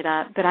bringing it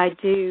up, but I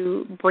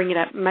do bring it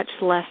up much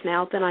less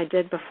now than I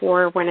did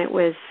before, when it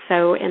was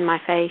so in my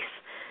face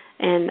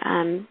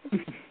and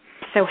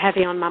so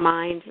heavy on my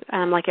mind,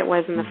 like it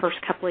was in the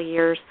first couple of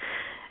years.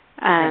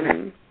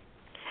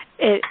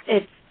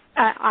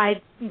 I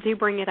do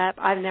bring it up.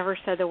 I've never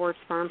said the word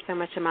sperm so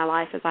much in my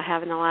life as I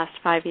have in the last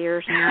 5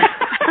 years.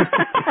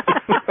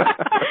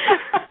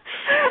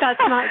 That's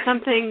not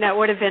something that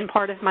would have been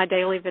part of my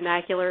daily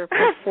vernacular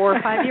 4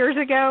 or 5 years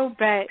ago,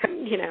 but,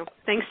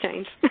 things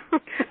change.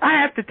 I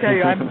have to tell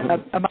you,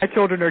 my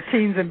children are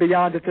teens and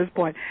beyond at this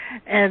point,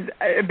 and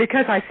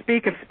because I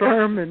speak of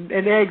sperm and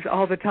eggs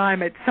all the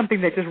time, it's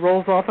something that just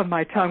rolls off of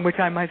my tongue, which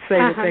I might say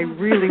that they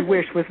really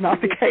wish was not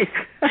the case.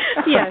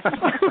 Yes.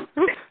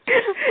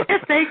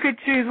 If they could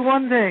choose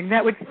one thing,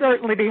 that would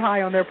certainly be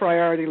high on their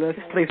priority list.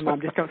 Please, Mom,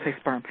 just don't say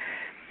sperm.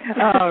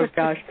 Oh,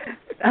 gosh.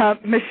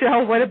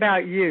 Michelle, what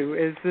about you?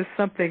 Is this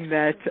something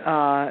that,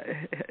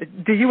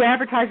 do you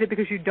advertise it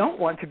because you don't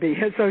want to be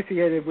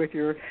associated with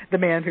the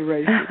man who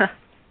raised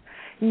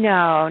you?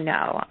 No.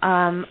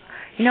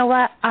 You know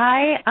what?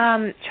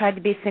 I tried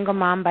to be a single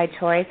mom by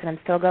choice, and I'm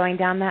still going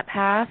down that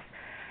path,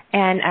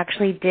 and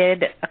actually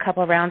did a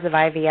couple of rounds of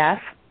IVF,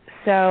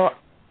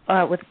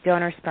 with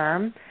donor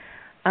sperm.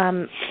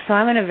 So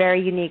I'm in a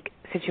very unique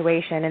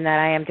situation in that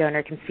I am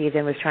donor conceived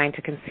and was trying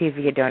to conceive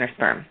via donor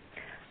sperm.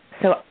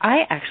 So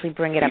I actually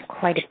bring it up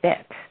quite a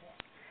bit.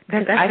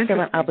 Because I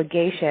feel an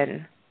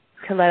obligation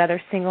to let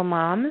other single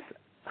moms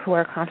who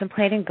are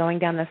contemplating going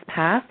down this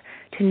path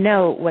to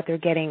know what they're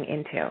getting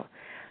into.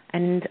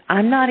 And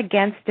I'm not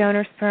against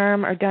donor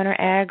sperm or donor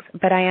eggs,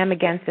 but I am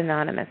against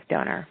anonymous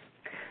donor.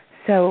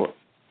 So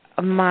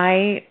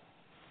my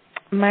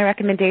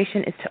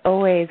recommendation is to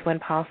always, when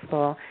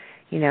possible,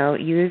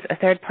 use a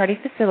third-party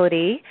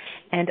facility,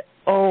 and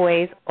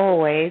always,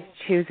 always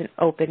choose an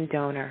open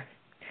donor.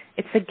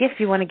 It's a gift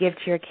you want to give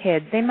to your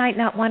kids. They might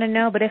not want to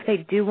know, but if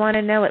they do want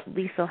to know, at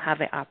least they'll have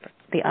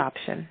the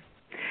option.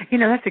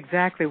 That's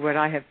exactly what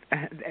I have,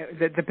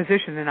 the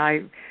position that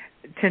I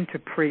tend to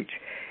preach,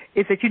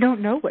 is that you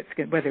don't know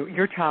whether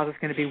your child is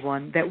going to be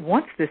one that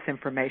wants this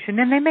information,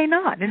 and they may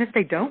not. And if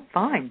they don't,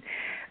 fine.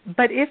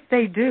 But if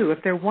they do, if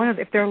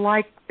they're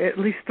like at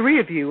least 3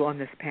 of you on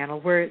this panel,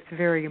 where it's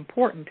very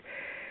important,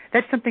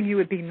 that's something you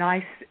would be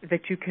nice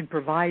that you can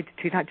provide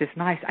to, not just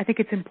nice. I think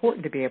it's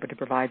important to be able to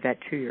provide that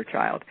to your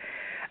child.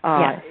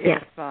 Yes.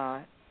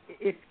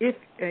 If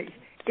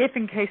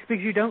in case,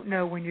 because you don't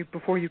know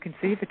before you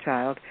conceive a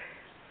child,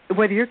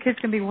 whether your kid's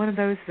going to be one of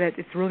those that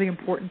it's really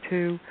important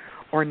to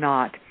or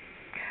not.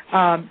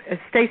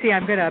 Stacy,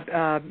 I'm going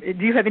to.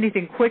 Do you have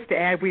anything quick to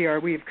add?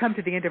 We've come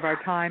to the end of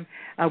our time.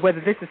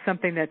 Whether this is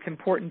something that's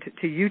important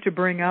to you to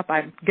bring up,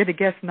 I'm going to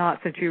guess not,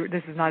 since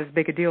this is not as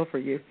big a deal for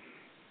you.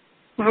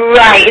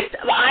 Right.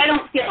 I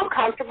don't feel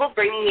comfortable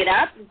bringing it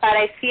up, but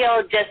I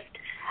feel just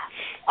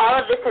all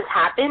of this has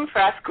happened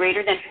for us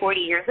greater than 40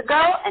 years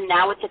ago, and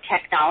now with the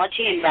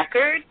technology and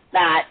records,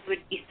 that would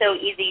be so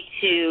easy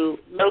to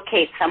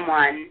locate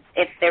someone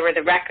if there were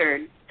the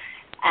records.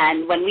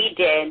 And when we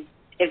did,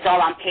 it's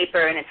all on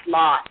paper and it's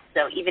lost.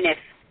 So even if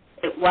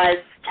it was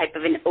type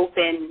of an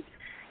open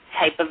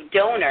type of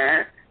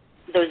donor,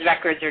 those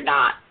records are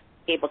not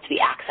able to be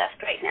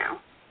accessed right now.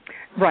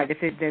 Right. If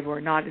they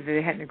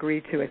hadn't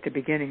agreed to at the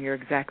beginning, you're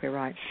exactly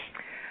right.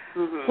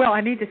 Mm-hmm. Well, I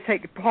need to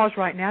pause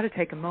right now to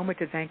take a moment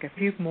to thank a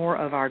few more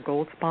of our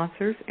gold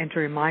sponsors and to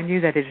remind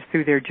you that it is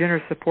through their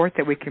generous support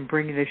that we can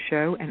bring you this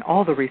show and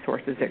all the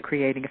resources at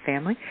Creating a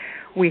Family.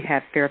 We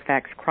have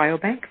Fairfax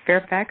Cryobank.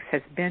 Fairfax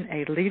has been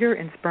a leader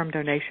in sperm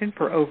donation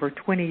for over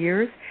 20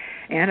 years,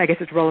 and I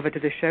guess it's relevant to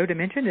the show to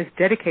mention, is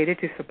dedicated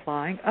to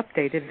supplying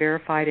updated,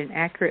 verified, and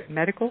accurate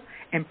medical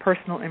and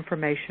personal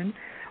information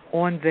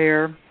on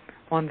their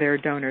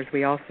donors.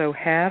 We also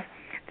have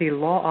the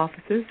law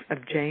offices of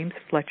James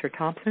Fletcher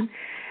Thompson.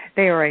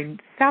 They are a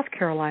South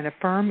Carolina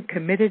firm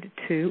committed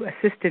to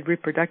assisted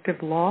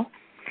reproductive law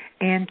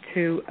and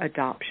to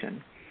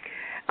adoption.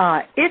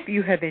 If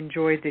you have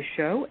enjoyed this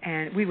show,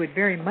 and we would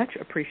very much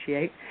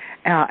appreciate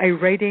a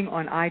rating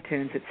on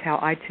iTunes. It's how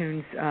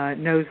iTunes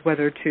knows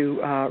whether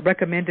to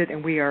recommend it,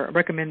 and we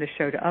recommend the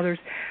show to others.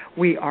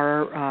 We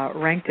are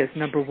ranked as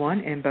number 1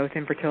 in both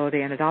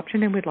infertility and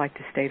adoption, and we'd like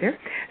to stay there.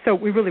 So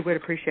we really would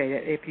appreciate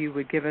it if you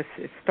would give us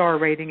a star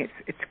rating.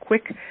 It's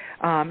quick,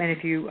 and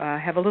if you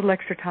have a little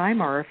extra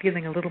time or are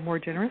feeling a little more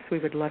generous, we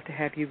would love to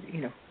have you,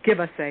 give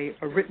us a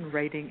written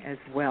rating as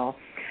well.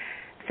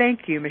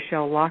 Thank you,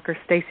 Michelle Locker,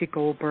 Stacy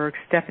Goldberg,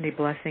 Stephanie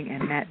Blessing,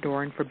 and Matt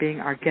Doran for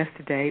being our guest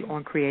today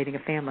on Creating a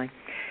Family.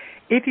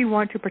 If you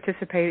want to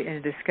participate in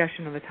a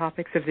discussion on the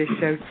topics of this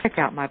show, check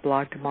out my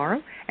blog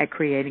tomorrow at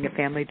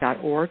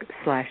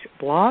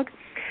creatingafamily.org/blog.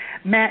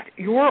 Matt,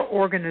 your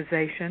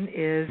organization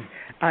is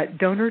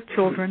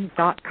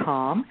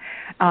donorchildren.com,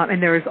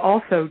 and there is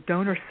also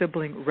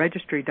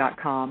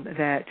donorsibling.registry.com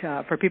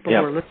that for people who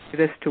are listening to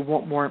this to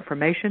want more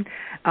information,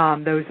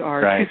 those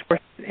are two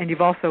sources, and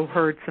you've also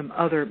heard some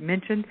other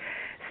mentioned.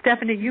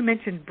 Stephanie, you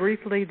mentioned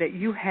briefly that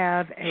you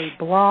have a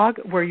blog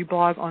where you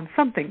blog on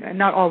something,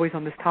 not always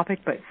on this topic,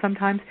 but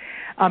sometimes.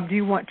 Do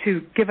you want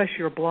to give us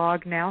your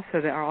blog now so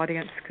that our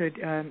audience could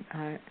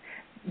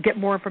get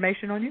more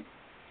information on you?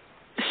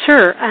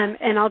 Sure,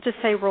 and I'll just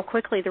say real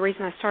quickly, the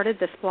reason I started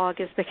this blog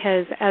is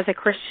because as a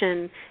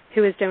Christian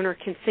who is donor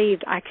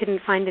conceived, I couldn't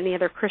find any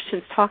other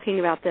Christians talking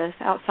about this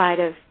outside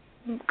of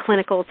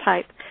clinical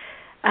type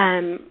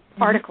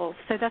articles.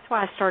 So that's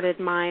why I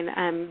started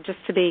mine, just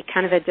to be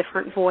kind of a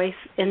different voice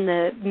in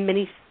the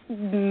many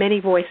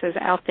voices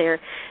out there.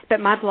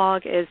 But my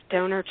blog is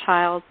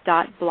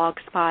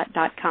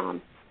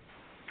donorchild.blogspot.com.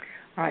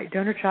 All right,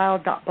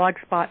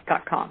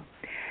 donorchild.blogspot.com.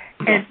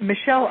 And,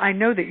 Michelle, I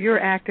know that you're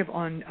active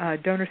on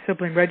Donor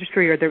Sibling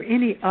Registry. Are there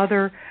any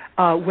other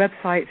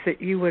websites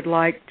that you would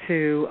like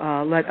to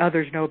let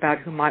others know about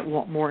who might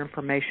want more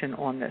information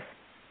on this?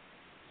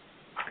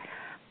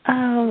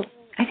 I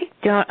think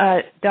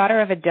Daughter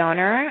of a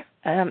Donor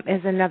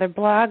is another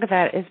blog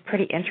that is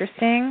pretty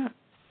interesting,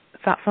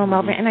 thoughtful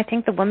moment, and I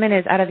think the woman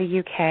is out of the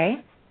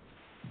UK.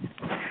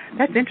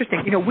 That's interesting.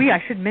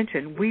 I should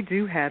mention, we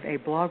do have a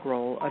blog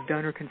roll of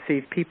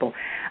donor-conceived people.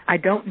 I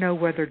don't know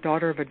whether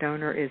Daughter of a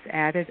Donor is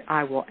added.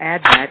 I will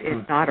add that.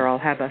 If not, or I'll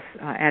have us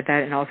add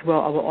that. And I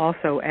will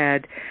also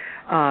add,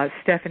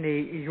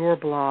 Stephanie, your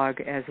blog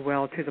as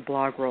well to the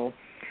blog roll.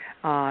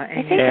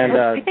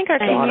 I think our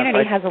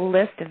community has a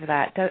list of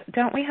that.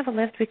 Don't we have a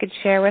list we could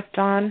share with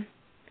Dawn?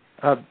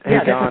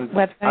 Dawn,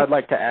 I'd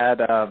like to add,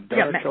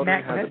 Donor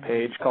Children has a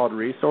page called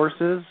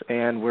Resources,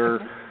 and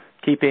we're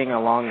keeping a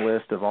long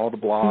list of all the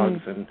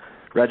blogs and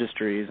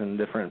registries and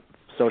different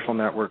social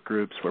network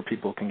groups where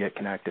people can get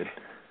connected.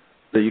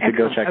 So you could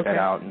go check that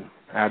out and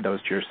add those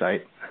to your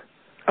site.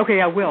 Okay,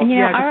 I will.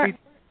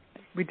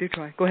 We do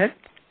try. Go ahead.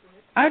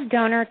 Our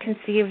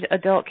donor-conceived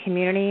adult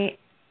community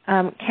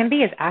can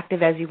be as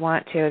active as you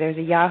want to. There's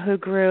a Yahoo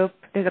group.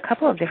 There's a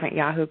couple of different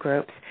Yahoo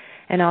groups,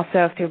 and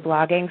also through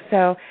blogging.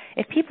 So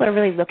if people are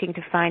really looking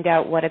to find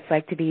out what it's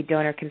like to be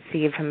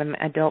donor-conceived from an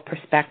adult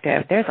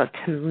perspective, there's a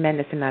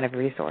tremendous amount of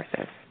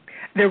resources.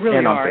 There really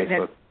and are. On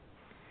Facebook.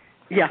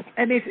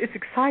 And it's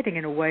exciting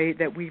in a way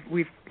that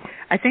we've.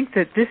 I think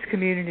that this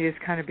community is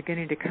kind of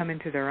beginning to come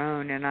into their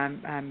own, and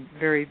I'm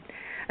very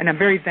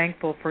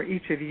thankful for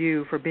each of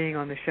you for being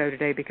on the show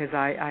today, because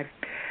I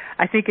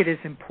think it is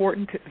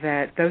important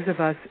that those of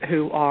us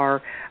who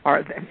are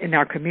in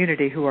our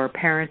community who are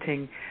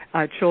parenting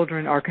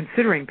children, are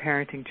considering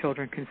parenting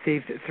children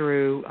conceived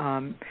through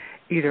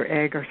either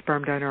egg or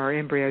sperm donor or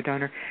embryo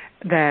donor,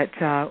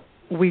 that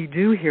we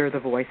do hear the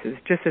voices,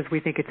 just as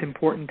we think it's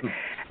important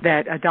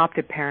that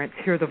adopted parents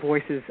hear the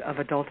voices of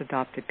adult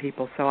adopted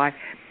people. So I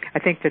I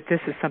think that this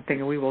is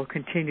something we will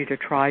continue to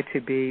try to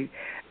be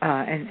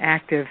an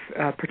active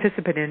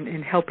participant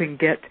in helping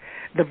get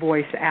the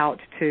voice out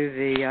to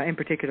the, in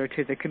particular,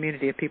 to the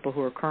community of people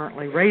who are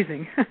currently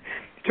raising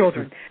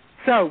children.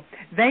 So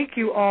thank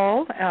you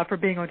all for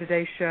being on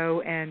today's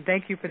show, and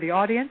thank you for the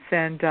audience,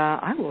 and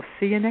I will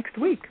see you next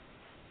week.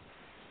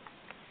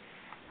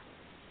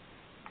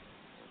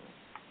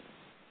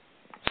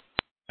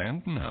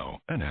 And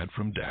now, an ad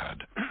from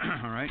Dad.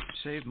 All right,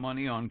 save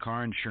money on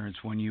car insurance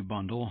when you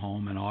bundle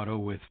home and auto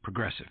with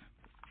Progressive.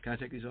 Can I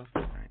take these off?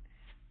 All right.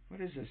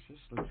 What is this? This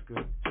looks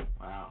good.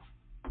 Wow.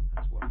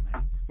 That's well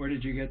made. Where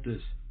did you get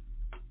this?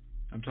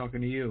 I'm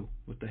talking to you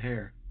with the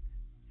hair.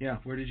 Yeah,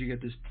 where did you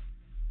get this?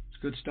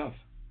 It's good stuff.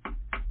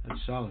 That's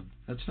solid.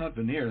 That's not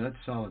veneer. That's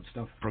solid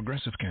stuff.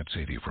 Progressive can't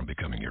save you from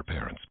becoming your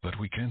parents, but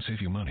we can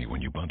save you money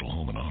when you bundle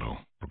home and auto.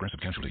 Progressive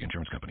Casualty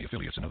Insurance Company,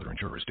 affiliates, and other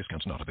insurers.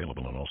 Discounts not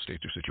available in all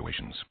states or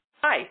situations.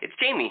 Hi, it's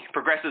Jamie,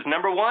 Progressive's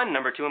 #1,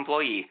 #2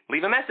 employee.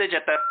 Leave a message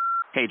at the...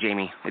 Hey,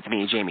 Jamie, it's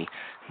me, Jamie.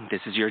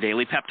 This is your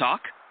daily pep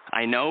talk.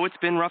 I know it's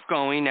been rough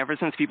going ever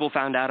since people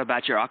found out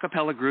about your a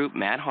cappella group,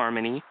 Mad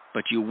Harmony,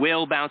 but you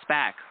will bounce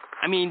back.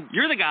 I mean,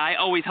 you're the guy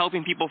always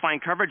helping people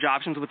find coverage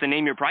options with the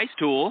Name Your Price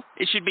tool.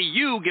 It should be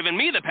you giving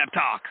me the pep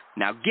talk.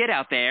 Now get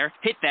out there,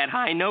 hit that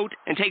high note,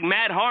 and take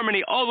Mad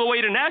Harmony all the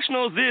way to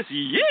nationals this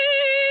year!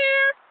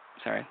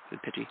 Sorry,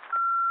 it's pitchy.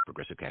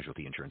 Progressive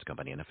Casualty Insurance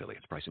Company and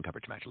affiliates. Price and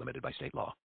coverage match limited by state law.